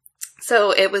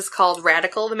 So it was called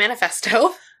Radical, the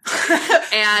Manifesto.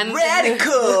 And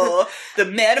Radical, the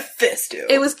Manifesto.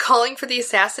 It was calling for the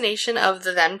assassination of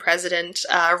the then President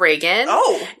Reagan.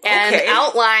 Oh, okay. And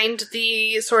outlined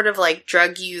the sort of like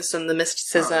drug use and the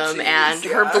mysticism and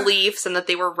her beliefs, and that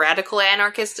they were radical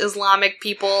anarchist Islamic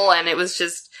people, and it was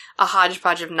just a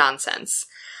hodgepodge of nonsense.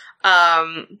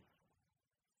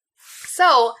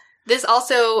 So this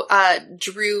also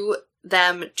drew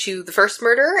them to the first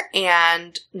murder,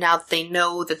 and now that they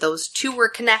know that those two were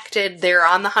connected, they're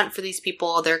on the hunt for these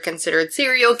people. They're considered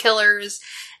serial killers,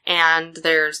 and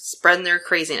they're spreading their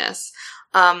craziness.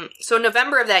 So in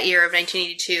November of that year of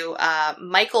 1982,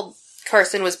 Michael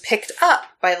Carson was picked up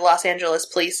by the Los Angeles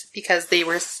police because they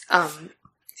were, saw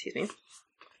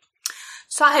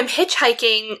him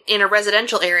hitchhiking in a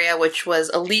residential area, which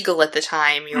was illegal at the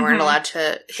time. You weren't allowed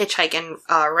to hitchhike in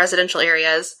residential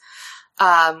areas.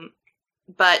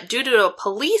 But due to a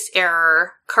police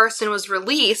error, Carson was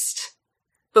released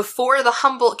before the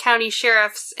Humboldt County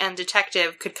sheriffs and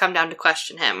detective could come down to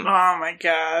question him. Oh my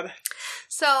god.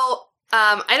 So,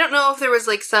 I don't know if there was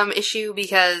like some issue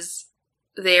because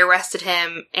they arrested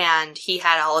him and he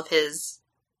had all of his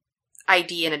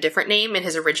ID in a different name, in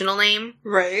his original name.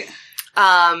 Right.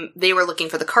 They were looking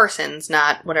for the Carsons,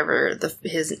 not whatever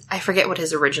I forget what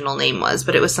his original name was,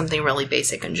 but it was something really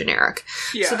basic and generic.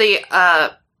 Yeah. So they,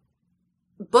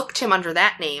 booked him under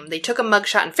that name. They took a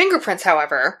mugshot and fingerprints,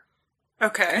 however.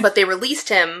 Okay. But they released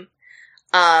him,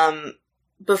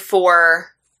 before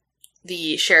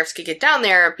the sheriffs could get down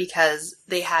there because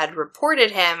they had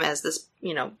reported him as this,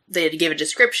 they had gave a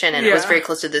description, and it was very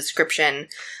close to the description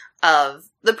of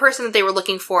the person that they were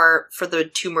looking for the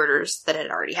two murders that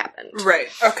had already happened. Right.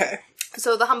 Okay.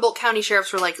 So the Humboldt County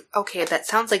sheriffs were like, okay, that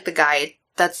sounds like the guy.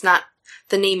 That's not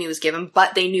the name he was given,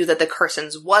 but they knew that the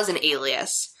Carsons was an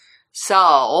alias.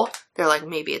 So they're like,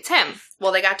 maybe it's him.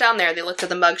 Well, they got down there, they looked at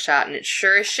the mugshot, and it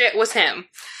sure as shit was him.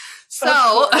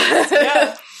 So,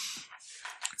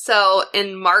 So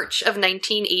in March of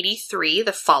 1983,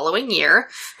 the following year,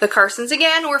 the Carsons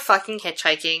again were fucking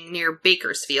hitchhiking near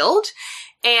Bakersfield,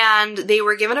 and they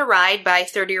were given a ride by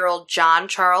 30-year-old John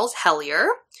Charles Hellier,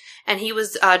 and he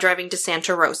was driving to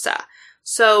Santa Rosa.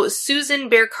 So Susan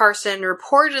Bear Carson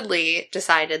reportedly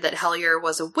decided that Hellier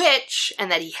was a witch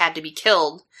and that he had to be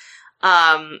killed.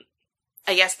 I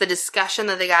guess the discussion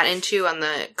that they got into on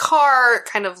the car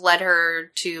kind of led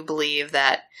her to believe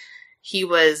that he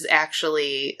was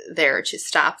actually there to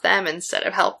stop them instead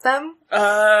of help them.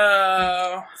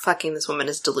 Oh. Fucking this woman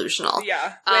is delusional.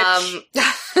 Yeah.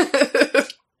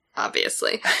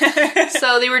 Obviously.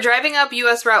 So they were driving up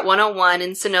U.S. Route 101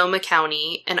 in Sonoma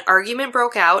County. An argument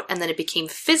broke out, and then it became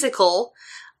physical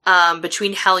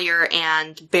between Hellier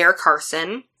and Bear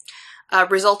Carson.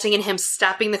 resulting in him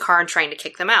stopping the car and trying to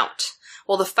kick them out.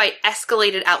 Well, the fight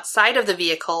escalated outside of the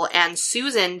vehicle, and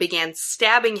Susan began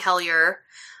stabbing Hellier.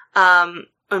 And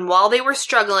while they were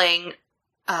struggling,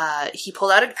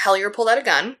 Hellier pulled out a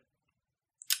gun,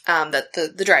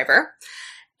 the driver,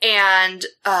 and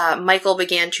Michael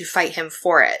began to fight him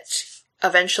for it.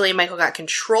 Eventually, Michael got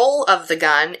control of the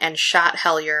gun and shot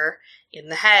Hellier in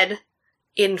the head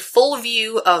in full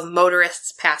view of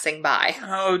motorists passing by.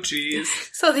 Oh, jeez.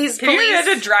 So these Can you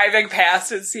imagine driving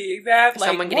past and seeing that?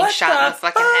 Someone getting shot in the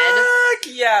fucking head?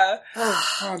 Yeah.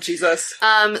 Oh, Jesus.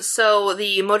 So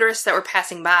the motorists that were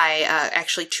passing by,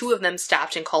 actually 2 of them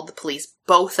stopped and called the police.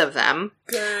 Both of them.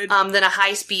 Good. Then a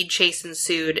high-speed chase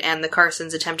ensued, and the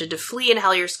Carsons attempted to flee in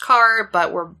Hellier's car,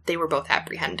 but they were both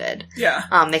apprehended. Yeah.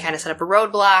 They kind of set up a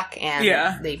roadblock,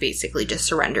 and they basically just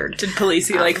surrendered. Did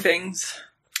policey-like things?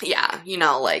 Yeah,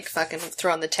 like fucking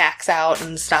throwing the tax out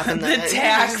and stopping the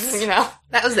tax.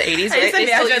 That was the 80s, right? I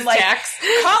just imagine, tax.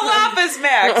 Call Office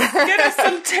Max. Get us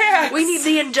some tax. We need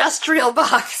the industrial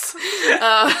box.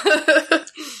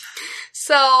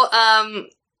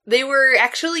 They were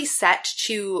actually set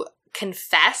to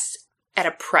confess at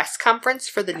a press conference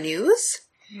for the news.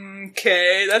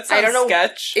 Okay, that sounds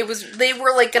sketch. They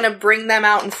were gonna bring them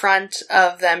out in front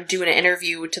of them, doing an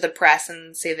interview to the press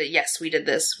and say that, yes, we did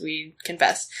this, we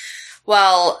confessed.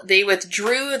 Well, they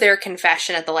withdrew their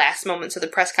confession at the last moment, so the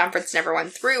press conference never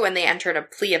went through, and they entered a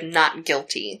plea of not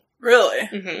guilty. Really?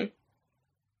 Mm-hmm.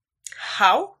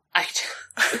 How? I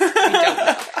don't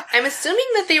know. I'm assuming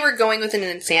that they were going with an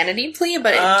insanity plea,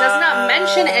 but it does not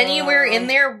mention anywhere in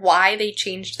there why they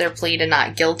changed their plea to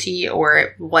not guilty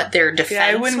or what their defense was. Yeah,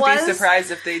 I wouldn't be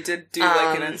surprised if they did do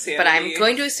an insanity. But I'm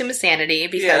going to assume insanity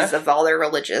because of all their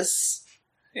religious...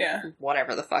 Yeah.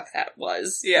 Whatever the fuck that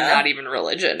was. Yeah. Not even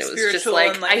religion. It was just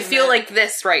Spiritual I feel like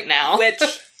this right now. Witch.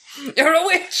 You're a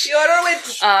witch. You're a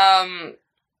witch.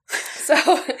 So,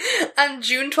 on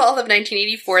June 12th of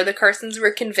 1984, the Carsons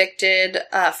were convicted,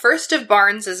 first of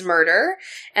Barnes's murder,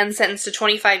 and sentenced to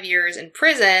 25 years in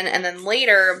prison, and then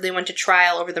later, they went to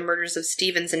trial over the murders of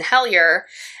Stevens and Hellier,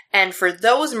 and for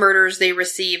those murders, they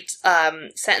received,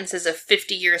 sentences of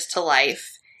 50 years to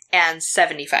life, and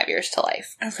 75 years to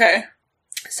life. Okay.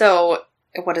 So,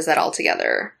 what is that all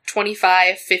together?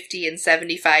 25, 50, and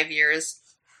 75 years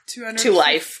to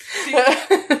life.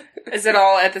 Is it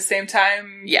all at the same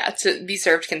time? Yeah, to be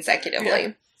served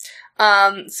consecutively.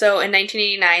 Yeah. So in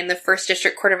 1989, the First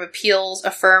District Court of Appeals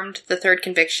affirmed the third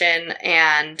conviction,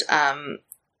 and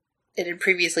it had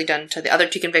previously done to the other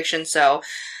 2 convictions, so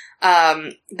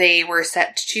they were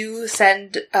set to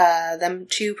send them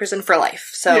to prison for life.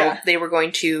 So they were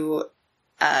going to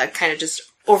kind of just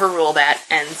overrule that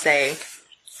and say,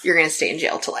 you're going to stay in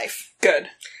jail to life. Good.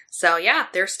 So yeah,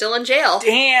 they're still in jail.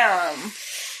 Damn.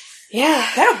 Yeah.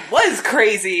 That was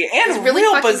crazy and really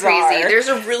real fucking bizarre. Crazy. There's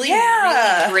a really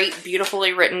great,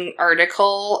 beautifully written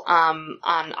article on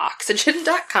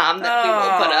oxygen.com that we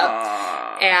will put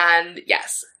up. And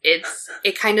yes,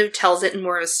 it kind of tells it in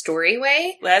more of a story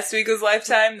way. Last week was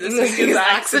Lifetime, this week is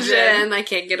Oxygen. I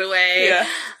can't get away. Yeah.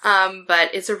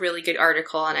 But it's a really good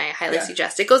article, and I highly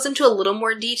suggest it. It goes into a little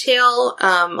more detail,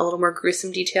 a little more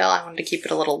gruesome detail. I wanted to keep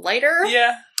it a little lighter.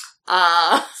 Yeah.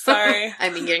 Sorry.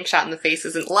 I mean, getting shot in the face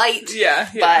isn't light. Yeah.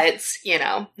 But,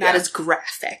 not as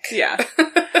graphic. Yeah.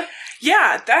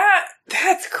 Yeah,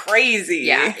 that's crazy.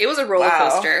 Yeah, it was a roller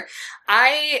coaster.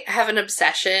 I have an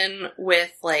obsession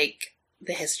with,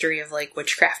 the history of,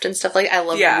 witchcraft and stuff I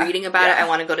love reading about it. I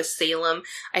want to go to Salem.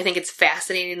 I think it's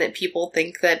fascinating that people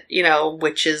think that,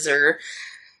 witches are...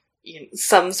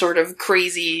 some sort of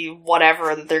crazy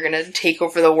whatever that they're gonna take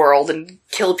over the world and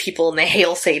kill people and they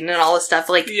hail Satan and all this stuff.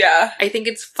 I think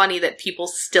it's funny that people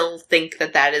still think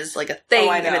that is a thing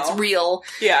and it's real.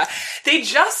 Yeah. They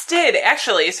just did,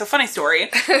 actually, so funny story.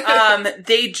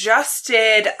 They just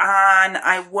did on,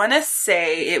 I want to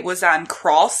say it was on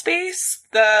Crawl Space,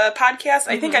 the podcast.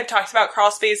 I think I talked about Crawl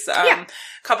Space a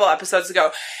couple episodes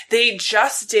ago. They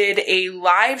just did a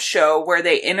live show where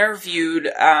they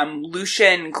interviewed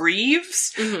Lucian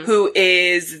Greaves, who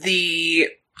is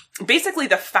basically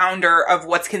the founder of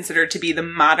what's considered to be the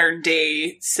modern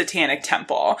day Satanic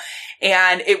Temple.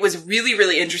 And it was really,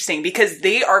 really interesting because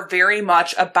they are very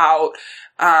much about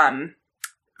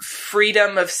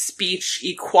freedom of speech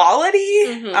equality.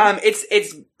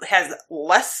 It's has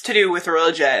less to do with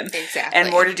religion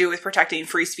and more to do with protecting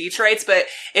free speech rights. But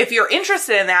if you're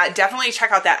interested in that, definitely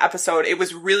check out that episode. It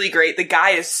was really great. The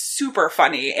guy is super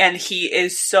funny and he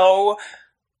is so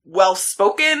well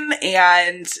spoken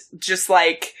and just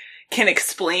can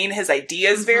explain his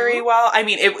ideas very well. I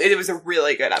mean, it was a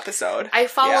really good episode. I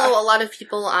follow a lot of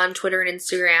people on Twitter and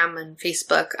Instagram and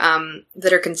Facebook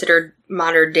that are considered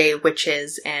modern day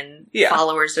witches and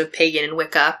followers of pagan and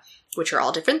Wicca, which are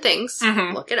all different things.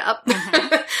 Look it up.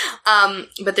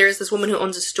 But there's this woman who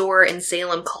owns a store in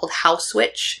Salem called House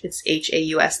Witch. It's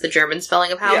Haus, the German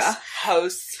spelling of house. Yeah,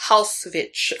 House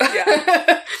Witch.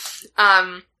 Yeah.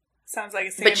 Sounds like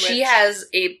a sandwich. But she has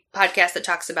a podcast that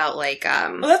talks about, like,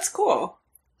 well, that's cool.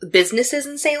 Businesses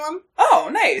in Salem. Oh,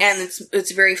 nice. And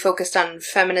it's very focused on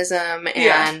feminism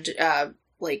and,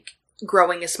 like,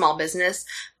 growing a small business.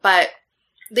 But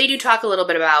they do talk a little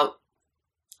bit about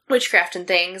witchcraft and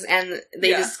things, and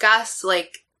they discuss,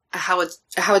 like, how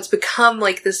it's become,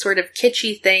 like, this sort of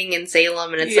kitschy thing in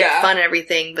Salem, and it's, like, fun and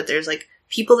everything, but there's, like,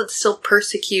 people that still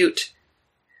persecute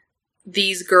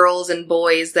these girls and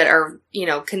boys that are, you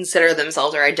know, consider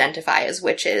themselves or identify as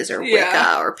witches or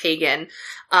Wicca or pagan.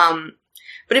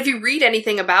 But if you read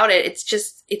anything about it,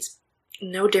 it's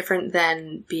no different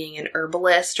than being an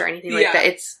herbalist or anything like that.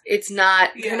 It's not,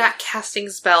 they're not casting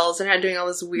spells, they're not doing all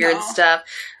this weird stuff.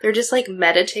 They're just, like,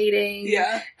 meditating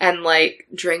and, like,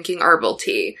 drinking herbal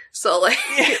tea. So, like,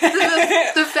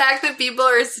 the fact that people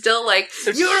are still like,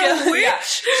 you're a witch! Yeah.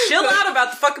 Chill out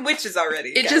about the fucking witches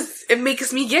already. It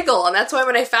makes me giggle. And that's why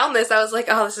when I found this, I was like,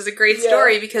 oh, this is a great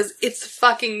story because it's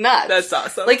fucking nuts. That's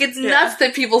awesome. Like, it's nuts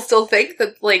that people still think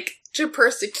that, like, to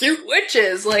persecute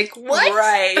witches. Like, what?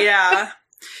 Right, yeah.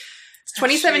 It's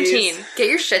 2017. Get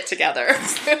your shit together.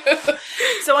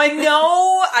 So I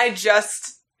know I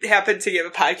just happened to give a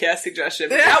podcast suggestion,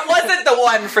 but that wasn't the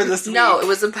one for this week. No, it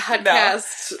was a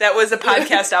podcast. No, that was a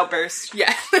podcast outburst.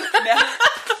 Yeah.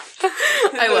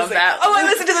 I love that. Oh, I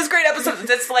listened to this great episode.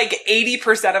 That's like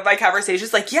 80% of my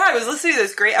conversations. Like, yeah, I was listening to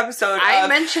this great episode. I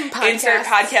mentioned podcast. Insert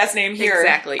podcast name here.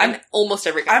 Exactly. Almost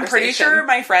every conversation. I'm pretty sure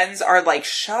my friends are like,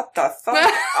 shut the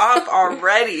fuck up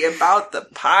already about the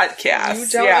podcast. You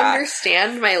don't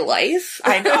understand my life?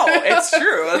 I know. It's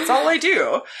true. That's all I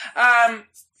do.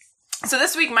 So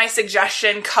this week, my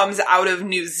suggestion comes out of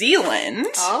New Zealand.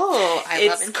 Oh, I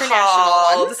love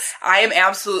international ones. I am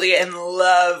absolutely in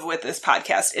love with this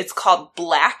podcast. It's called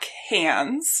Black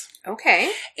Hands.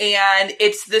 Okay. And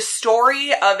it's the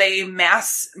story of a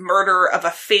mass murder of a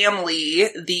family,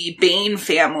 the Bain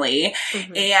family.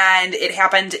 And it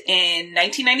happened in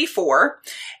 1994.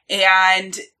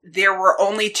 And there were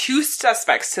only 2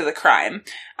 suspects to the crime.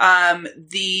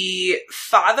 The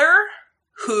father,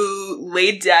 who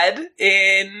lay dead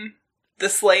in the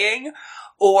slaying,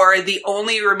 or the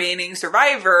only remaining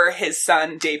survivor, his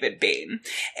son, David Bain.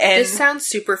 And this sounds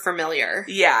super familiar.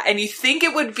 Yeah, and you think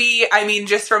it would be, I mean,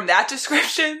 just from that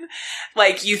description,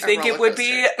 like, you think it would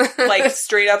be, like,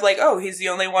 straight up like, oh, he's the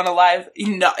only one alive.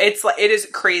 No, it's like, it is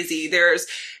crazy. There's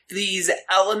these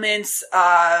elements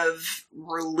of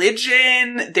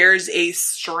religion. There's a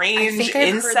strange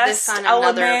incest heard this on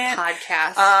element. Another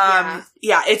podcast.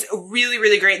 Yeah, it's really,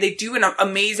 really great. They do an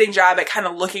amazing job at kind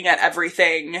of looking at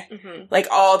everything, like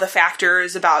all the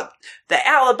factors about the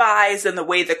alibis and the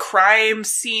way the crime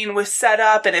scene was set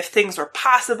up, and if things were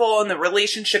possible, and the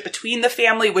relationship between the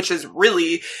family, which is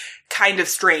really kind of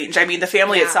strange. I mean, the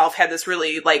family itself had this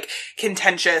really, like,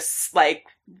 contentious, like,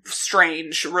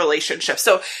 strange relationship.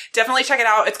 So definitely check it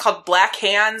out. It's called Black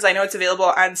Hands. I know it's available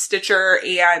on Stitcher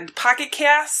and Pocket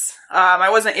Casts. I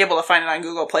wasn't able to find it on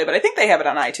Google Play, but I think they have it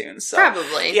on iTunes. So.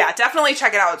 Probably. Yeah, definitely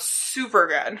check it out. It's super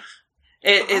good.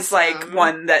 It is like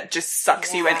one that just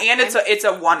sucks you in. And it's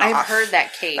a one-off. I've heard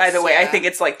that case. By the way, I think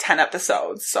it's like 10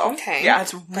 episodes. So yeah,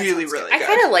 it's really, really good. I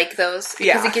kind of like those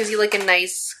because it gives you like a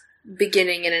nice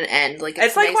beginning and an end. Like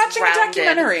it's like nice, watching rounded. a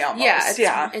documentary almost.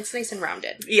 Yeah, it's nice and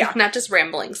rounded. Yeah. Not just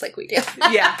ramblings like we do.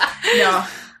 No.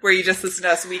 Where you just listen to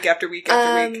us week after week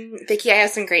after week. Vicky, I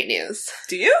have some great news.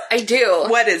 Do you? I do.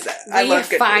 What is it? I love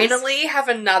good news. We finally have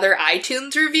another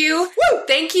iTunes review. Woo!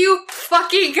 Thank you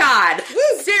fucking God.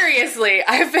 Woo! Seriously,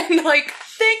 I've been like...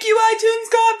 Thank you,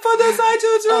 iTunes God, for this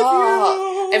iTunes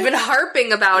review. I've been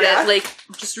harping about it. Like,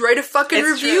 just write a fucking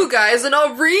review, guys, and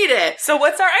I'll read it. So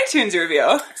what's our iTunes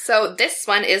review? So this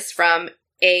one is from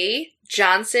A.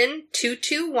 Johnson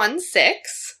 2216.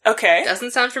 Okay.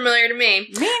 Doesn't sound familiar to me.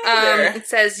 Me neither. It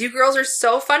says, you girls are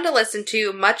so fun to listen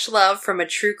to. Much love from a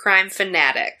true crime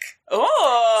fanatic.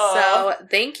 Oh. So,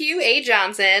 thank you, A.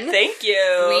 Johnson. Thank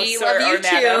you. We love you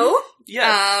too.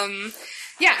 Yes.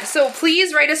 Yeah, so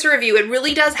please write us a review. It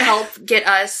really does help get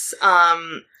us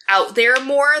out there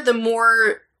more. The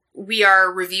more we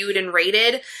are reviewed and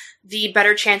rated, the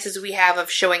better chances we have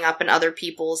of showing up in other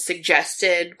people's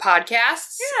suggested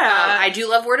podcasts. Yeah. I do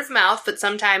love word of mouth, but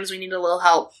sometimes we need a little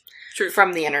help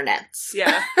from the internets.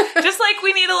 Yeah. Just like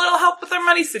we need a little help with our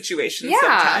money situation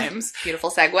sometimes. Beautiful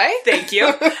segue. Thank you.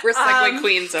 We're segue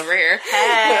queens over here.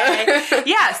 Hey.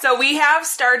 Yeah, so we have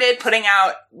started putting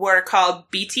out what are called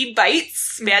BT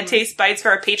Bites, Bad Taste Bites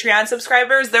for our Patreon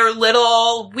subscribers. They're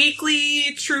little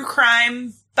weekly true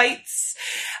crime bites,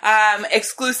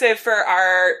 exclusive for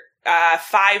our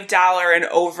 $5 and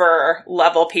over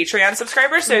level Patreon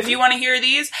subscribers. So if you want to hear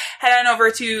these, head on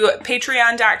over to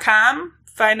patreon.com.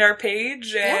 Find our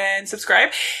page and subscribe.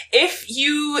 If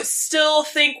you still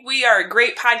think we are a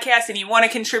great podcast and you want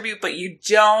to contribute, but you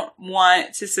don't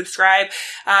want to subscribe,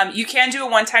 you can do a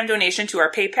one-time donation to our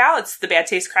PayPal. It's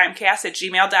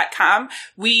thebadtastecrimecast@gmail.com.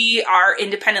 We are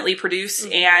independently produced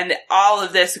and all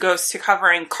of this goes to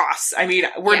covering costs. I mean,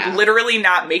 we're literally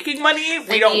not making money.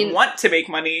 We don't want to make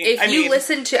money. If we want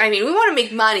to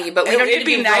make money, but we don't need to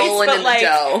be rolling in the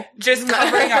dough. Just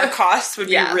covering our costs would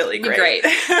be really great.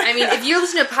 I mean, if you're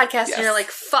listening to a podcast and you're like,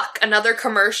 fuck, another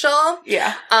commercial?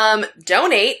 Yeah.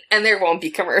 Donate and there won't be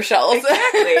commercials.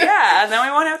 Exactly, yeah. Then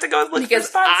we won't have to go look for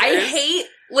sponsors. I hate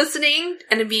listening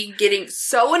and be getting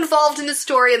so involved in the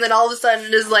story and then all of a sudden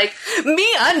it is like, me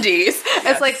undies. Yes.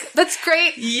 It's like, that's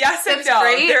great. Yes and no.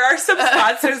 Great. There are some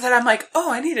sponsors that I'm like,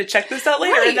 oh, I need to check this out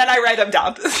later. Right. And then I write them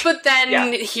down. But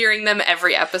then hearing them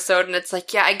every episode and it's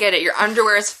like, yeah, I get it. Your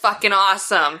underwear is fucking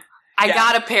awesome. I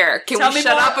got a pair. Can we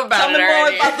shut up about it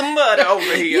already? Tell me more about the murder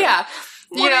over here. Yeah.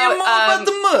 More about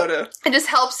the murder. It just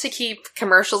helps to keep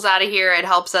commercials out of here. It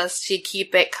helps us to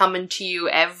keep it coming to you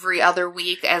every other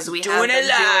week as we have been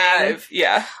live.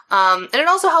 Yeah. And it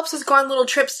also helps us go on little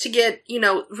trips to get,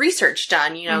 research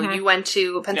done. You went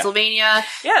to Pennsylvania.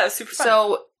 Yeah, that's super fun.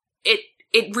 So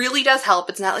it really does help.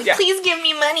 It's not like, please give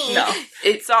me money. No.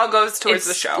 It all goes towards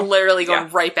the show. Literally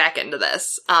going right back into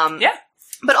this.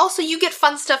 But also you get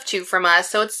fun stuff too from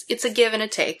us, so it's a give and a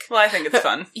take. Well, I think it's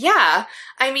fun. Yeah.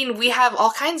 I mean, we have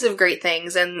all kinds of great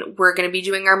things, and we're going to be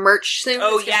doing our merch soon.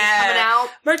 Oh, it's gonna be coming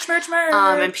out. Merch.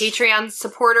 And Patreon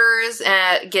supporters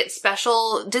get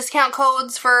special discount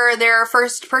codes for their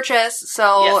first purchase,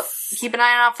 so keep an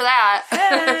eye out for that.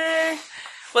 Hey.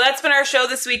 Well, that's been our show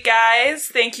this week, guys.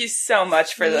 Thank you so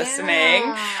much for listening.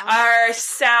 Our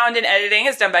sound and editing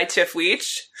is done by Tiff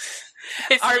Weech.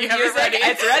 Our music,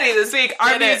 it's ready this week.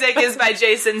 Our music is by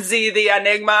Jason Z, the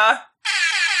Enigma.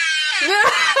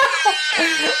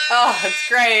 Oh, it's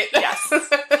great. Yes.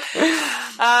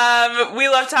 We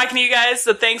love talking to you guys,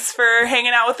 so thanks for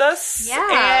hanging out with us.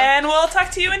 Yeah. And we'll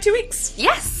talk to you in 2 weeks.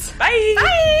 Yes. Bye.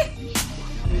 Bye.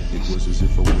 It was as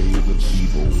if a wave of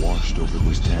evil washed over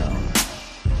this town.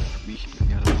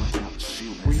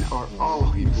 We are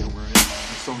all evil in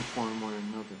some form or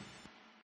another.